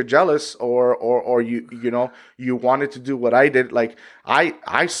because you're jealous or you wanted to do what I did. Like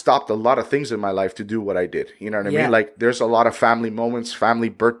I stopped a lot of things in my life to do what I did. You know what I mean? Like there's a lot of family moments, family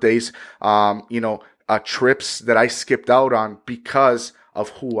birthdays, trips that I skipped out on because of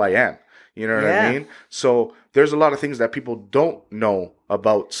who I am. You know what I mean? So there's a lot of things that people don't know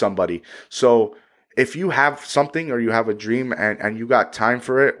about somebody. So if you have something or you have a dream and you got time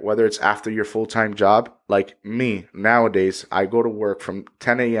for it, whether it's after your full-time job, like me nowadays, I go to work from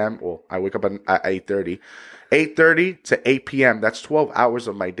 10 a.m. Well, I wake up at 8:30. 8:30 to 8 p.m. That's 12 hours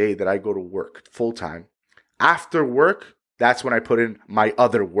of my day that I go to work full-time. After work, that's when I put in my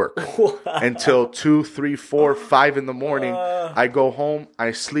other work until 2, 3, 4, 5 in the morning. I go home,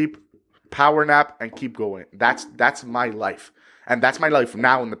 I sleep, power nap, and keep going. That's my life. And that's my life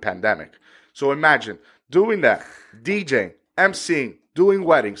now in the pandemic. So imagine doing that, DJing, MCing, doing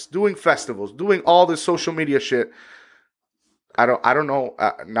weddings, doing festivals, doing all this social media shit. I don't know,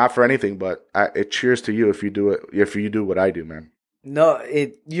 not for anything, but it cheers to you if you do what I do, man. No,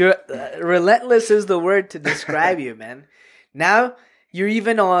 you're relentless is the word to describe you, man. Now you're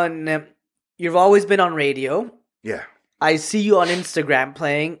even on. You've always been on radio. Yeah. I see you on Instagram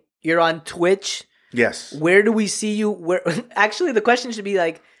playing. You're on Twitch. Yes. Where do we see you? Where? Actually, the question should be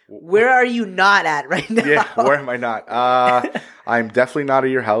like, where are you not at right now? Yeah, where am I not? I'm definitely not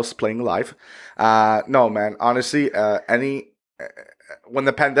at your house playing live. No, man. Honestly, when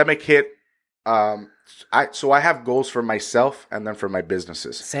the pandemic hit, I have goals for myself and then for my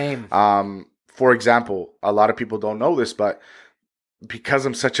businesses. Same. For example, a lot of people don't know this, but because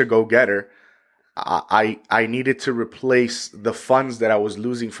I'm such a go-getter, I needed to replace the funds that I was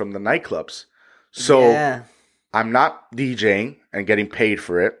losing from the nightclubs. So I'm not DJing and getting paid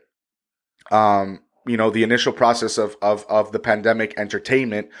for it. The initial process of the pandemic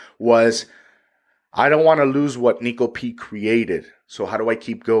entertainment was, I don't want to lose what Nico P created. So how do I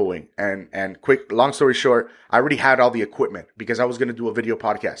keep going? And long story short, I already had all the equipment because I was going to do a video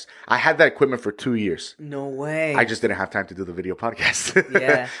podcast. I had that equipment for 2 years. No way. I just didn't have time to do the video podcast.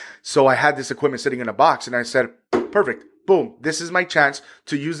 Yeah. So I had this equipment sitting in a box and I said, perfect. Boom. This is my chance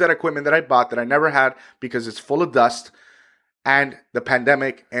to use that equipment that I bought that I never had because it's full of dust and the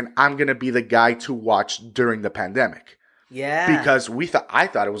pandemic. And I'm going to be the guy to watch during the pandemic. Yeah. Because I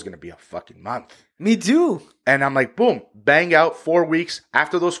thought it was going to be a fucking month. Me too. And I'm like, boom, bang out 4 weeks.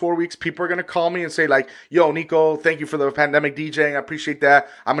 After those 4 weeks, people are going to call me and say like, yo, Nico, thank you for the pandemic DJing. I appreciate that.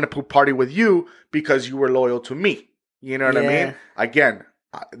 I'm going to party with you because you were loyal to me. You know what I mean? Again,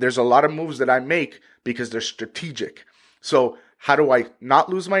 there's a lot of moves that I make because they're strategic. So how do I not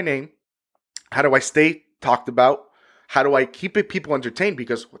lose my name? How do I stay talked about? How do I keep people entertained?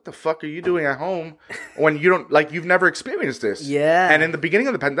 Because what the fuck are you doing at home when you've never experienced this? Yeah. And in the beginning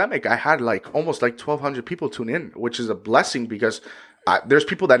of the pandemic, I had almost 1,200 people tune in, which is a blessing because there's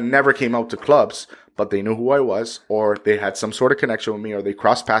people that never came out to clubs, but they knew who I was, or they had some sort of connection with me, or they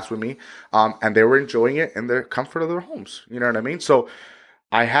crossed paths with me, and they were enjoying it in the comfort of their homes. You know what I mean? So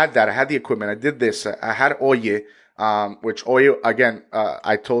I had that. I had the equipment. I did this. I had Oye. Which Oye, again,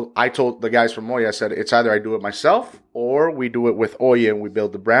 I told the guys from Oye, I said, it's either I do it myself or we do it with Oye and we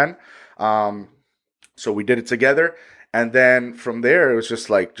build the brand. So we did it together. And then from there, it was just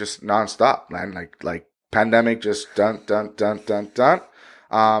nonstop, man. Like pandemic, just done.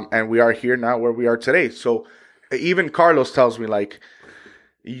 And we are here now where we are today. So even Carlos tells me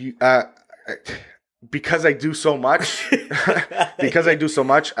because I do so much,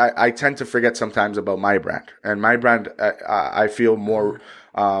 I tend to forget sometimes about my brand. And my brand, I feel more,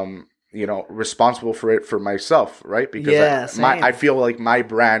 responsible for it for myself, right? Because I feel like my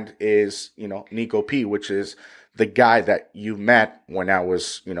brand is, Nico P, which is the guy that you met when I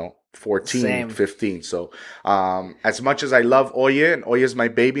was, 14, 15. So as much as I love Oye, and Oye is my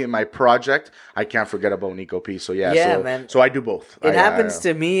baby and my project, I can't forget about Nico P. So man. So I do both. It happens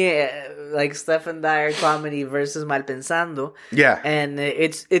to me, like Stefan Dyer comedy versus Malpensando. Yeah. And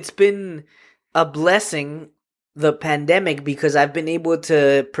it's been a blessing, the pandemic, because I've been able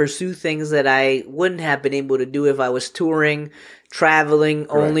to pursue things that I wouldn't have been able to do if I was touring, traveling,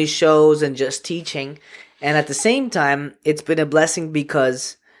 only shows, and just teaching. And at the same time, it's been a blessing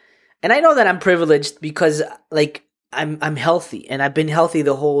because, and I know that I'm privileged because I'm healthy and I've been healthy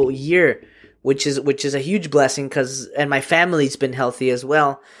the whole year, which is a huge blessing and my family's been healthy as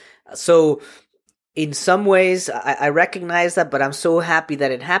well. So in some ways I recognize that, but I'm so happy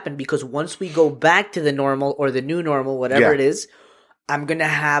that it happened because once we go back to the normal or the new normal, whatever it is, I'm going to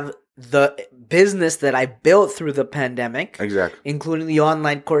have the business that I built through the pandemic, exactly, including the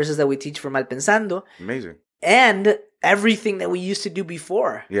online courses that we teach for Malpensando. Amazing. And everything that we used to do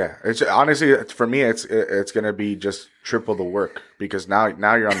before. Yeah, it's honestly, for me, it's going to be just triple the work because now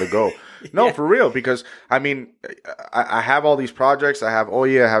you're on the go. No, for real. Because I mean, I have all these projects. I have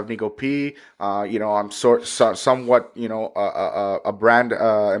Oye, I have Nico P. I'm somewhat a brand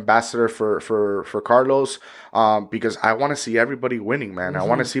ambassador for Carlos. Because I want to see everybody winning, man. I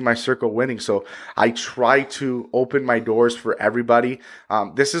want to see my circle winning. So I try to open my doors for everybody.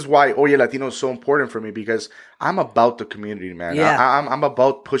 This is why Oye Latino is so important for me because I'm about the community, man. Yeah. I'm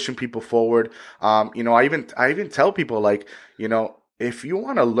about pushing people forward. I even tell people like, if you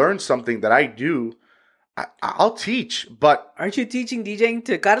want to learn something that I do, I'll teach. But aren't you teaching DJing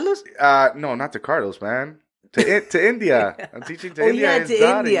to Carlos? no, not to Carlos, man. To India. I'm teaching to India. Yeah,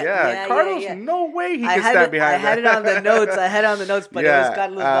 to India. Yeah, Carlos, no way he can stand behind that. I had it on the notes. But it was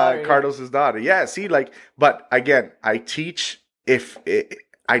Carlos' daughter. Carlos' daughter. Yeah, see, but again, I teach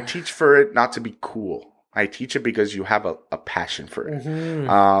I teach for it not to be cool. I teach it because you have a passion for it.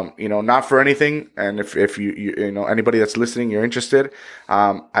 Not for anything. And if you anybody that's listening, you're interested,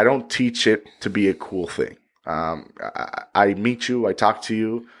 I don't teach it to be a cool thing. I meet you, I talk to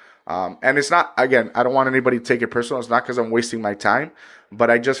you. And it's not, again, I don't want anybody to take it personal. It's not because I'm wasting my time, but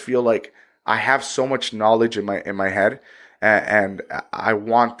I just feel like I have so much knowledge in my head, and I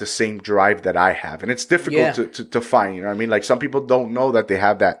want the same drive that I have. And it's difficult to find, you know what I mean? Like some people don't know that they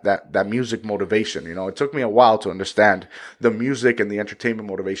have that music motivation. It took me a while to understand the music and the entertainment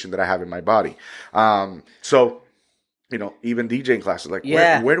motivation that I have in my body. Even DJing classes, like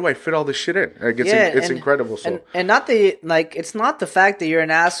where do I fit all this shit in? Like it's incredible. So and not it's not the fact that you're an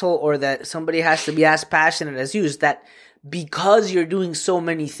asshole or that somebody has to be as passionate as you. Is that because you're doing so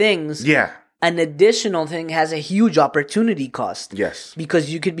many things? Yeah. An additional thing has a huge opportunity cost. Yes.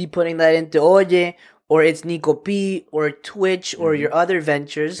 Because you could be putting that into Oye or Itz Nico P or Twitch or your other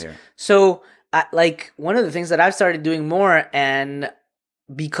ventures. Yeah. So one of the things that I've started doing more, and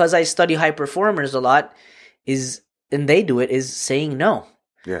because I study high performers a lot, and they do it, is saying no.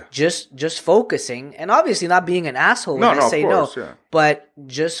 Yeah. Just focusing, and obviously not being an asshole when I say no, but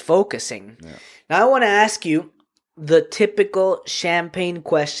just focusing. Yeah. Now I want to ask you the typical champagne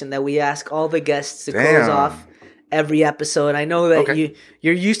question that we ask all the guests to close off every episode. I know that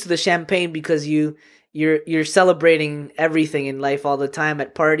you're used to the champagne because you're celebrating everything in life all the time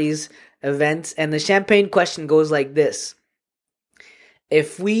at parties, events, and the champagne question goes like this.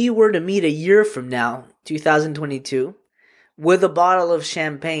 If we were to meet a year from now, 2022, with a bottle of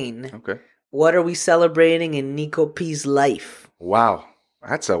champagne, what are we celebrating in Nico P's life? Wow,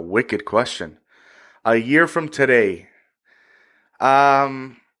 that's a wicked question. A year from today,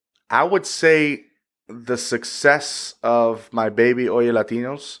 I would say the success of my baby Oye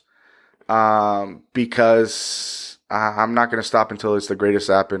Latinos, because I'm not going to stop until it's the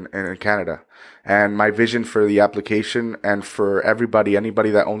greatest app in Canada. And my vision for the application and for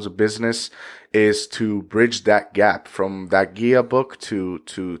anybody that owns a business is to bridge that gap from that Guia book to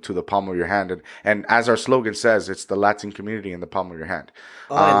the palm of your hand. And as our slogan says, it's the Latin community in the palm of your hand.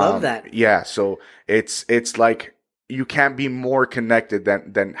 Oh, I love that. Yeah. So it's like you can't be more connected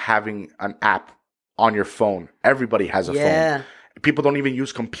than having an app on your phone. Everybody has a phone. People don't even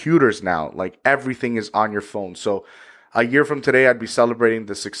use computers now. Like everything is on your phone. So a year from today, I'd be celebrating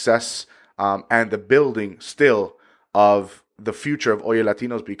the success and the building still of the future of Oye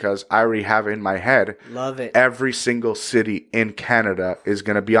Latinos, because I already have in my head. Love it. Every single city in Canada is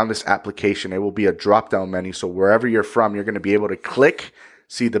going to be on this application. It will be a drop-down menu. So wherever you're from, you're going to be able to click,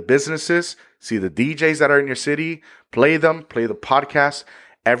 see the businesses, see the DJs that are in your city, play the podcast.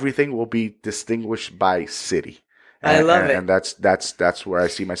 Everything will be distinguished by city. I love it. And that's where I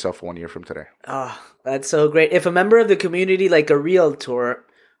see myself 1 year from today. Oh, that's so great. If a member of the community, like a realtor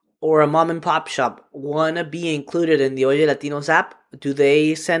or a mom and pop shop, want to be included in the Oye Latinos app, do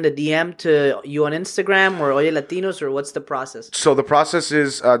they send a DM to you on Instagram or Oye Latinos, or what's the process? So the process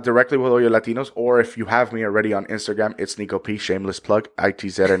is directly with Oye Latinos, or if you have me already on Instagram, it's Nico P, shameless plug,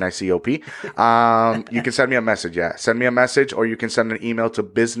 ITZNICOP. You can send me a message, Send me a message, or you can send an email to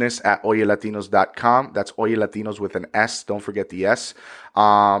business@oyelatinos.com. That's Oye Latinos with an S. Don't forget the S.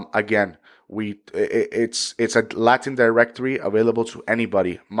 Again, it's a Latin directory available to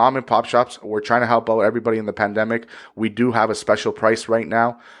anybody. Mom and pop shops, we're trying to help out everybody in the pandemic. We do have a special price right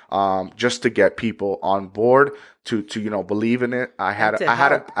now, just to get people on board to believe in it. I had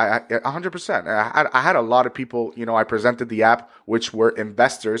 100%. I had a lot of people. I presented the app, which were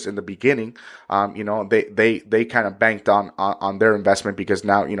investors in the beginning. They kind of banked on their investment, because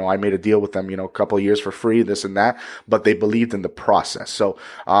now I made a deal with them. A couple of years for free, this and that. But they believed in the process. So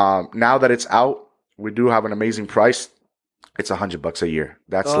now that it's out, we do have an amazing price. It's $100 a year.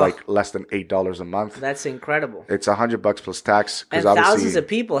 That's Oh. like less than $8 a month. That's incredible. It's $100 plus tax. And Obviously, thousands of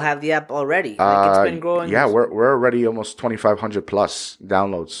people have the app already. Like it's been growing. Yeah, we're already almost 2,500 plus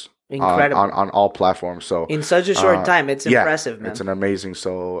downloads. Incredible. On all platforms. So in such a short time, it's impressive, man. It's an amazing.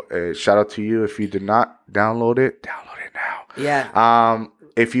 So shout out to you. If you did not download it now. Yeah.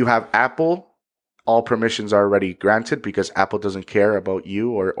 If you have Apple, all permissions are already granted because Apple doesn't care about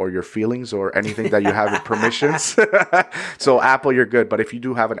you or your feelings or anything that you have in permissions. So Apple, you're good. But if you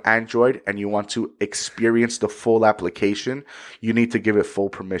do have an Android and you want to experience the full application, you need to give it full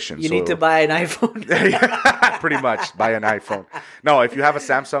permission. You need to buy an iPhone. Pretty much buy an iPhone. No, if you have a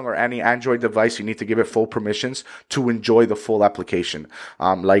Samsung or any Android device, you need to give it full permissions to enjoy the full application.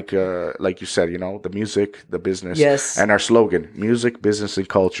 Like you said, you know, the music, the business, yes, and our slogan: music, business, and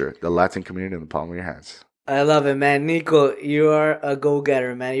culture. The Latin community in the palm of your hands. I love it, man. Nico, you are a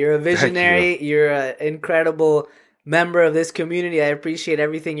go-getter, man. You're a visionary. You're an incredible member of this community. I appreciate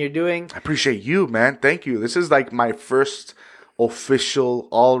everything you're doing. I appreciate you, man. Thank you. This is like my first official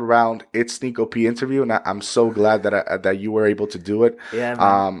all-round Itz Nico P interview, and I'm so glad that you were able to do it. Yeah,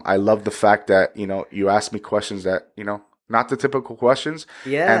 man. I love the fact that, you know, you asked me questions that, you know, not the typical questions,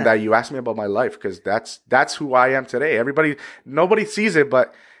 and that you asked me about my life, because that's who I am today. Nobody sees it,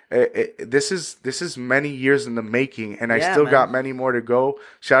 but this is many years in the making, and I still got many more to go.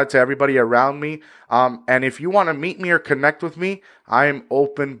 Shout out to everybody around me. And if you want to meet me or connect with me, I am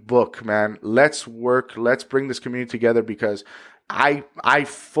open book, man. Let's work. Let's bring this community together, because I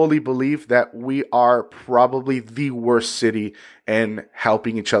fully believe that we are probably the worst city in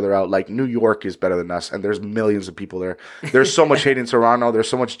helping each other out. Like, New York is better than us, and there's millions of people there. There's so much hate in Toronto. There's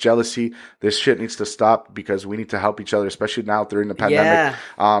so much jealousy. This shit needs to stop, because we need to help each other, especially now during the pandemic.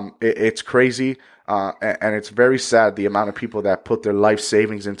 It's crazy. And it's very sad, the amount of people that put their life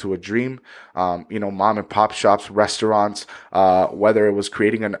savings into a dream. You know, mom and pop shops, restaurants, whether it was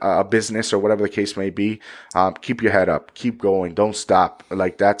creating a business or whatever the case may be. Keep your head up, keep going, don't stop.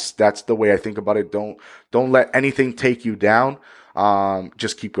 Like, that's the way I think about it. Don't let anything take you down.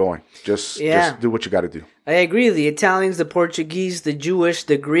 Just keep going. Just do what you got to do. I agree. The Italians, the Portuguese, the Jewish,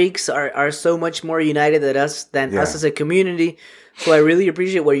 the Greeks are so much more united than us as a community. So I really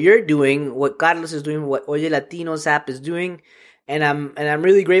appreciate what you're doing, what Carlos is doing, what Oye Latinos app is doing, and I'm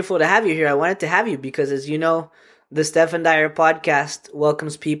really grateful to have you here. I wanted to have you because, as you know, the Stefan Dyer podcast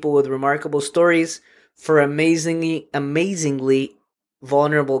welcomes people with remarkable stories for amazingly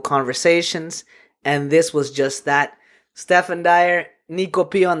vulnerable conversations, and this was just that. Stefan Dyer, Nico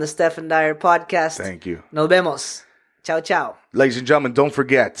P on the Stefan Dyer podcast. Thank you. Nos vemos. Ciao, ciao. Ladies and gentlemen, don't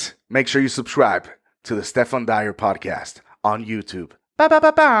forget, make sure you subscribe to the Stefan Dyer podcast on YouTube.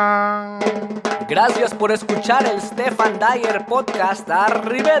 Gracias por escuchar el Stefan Dyer podcast.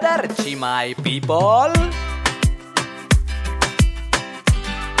 Arrivederci, my people.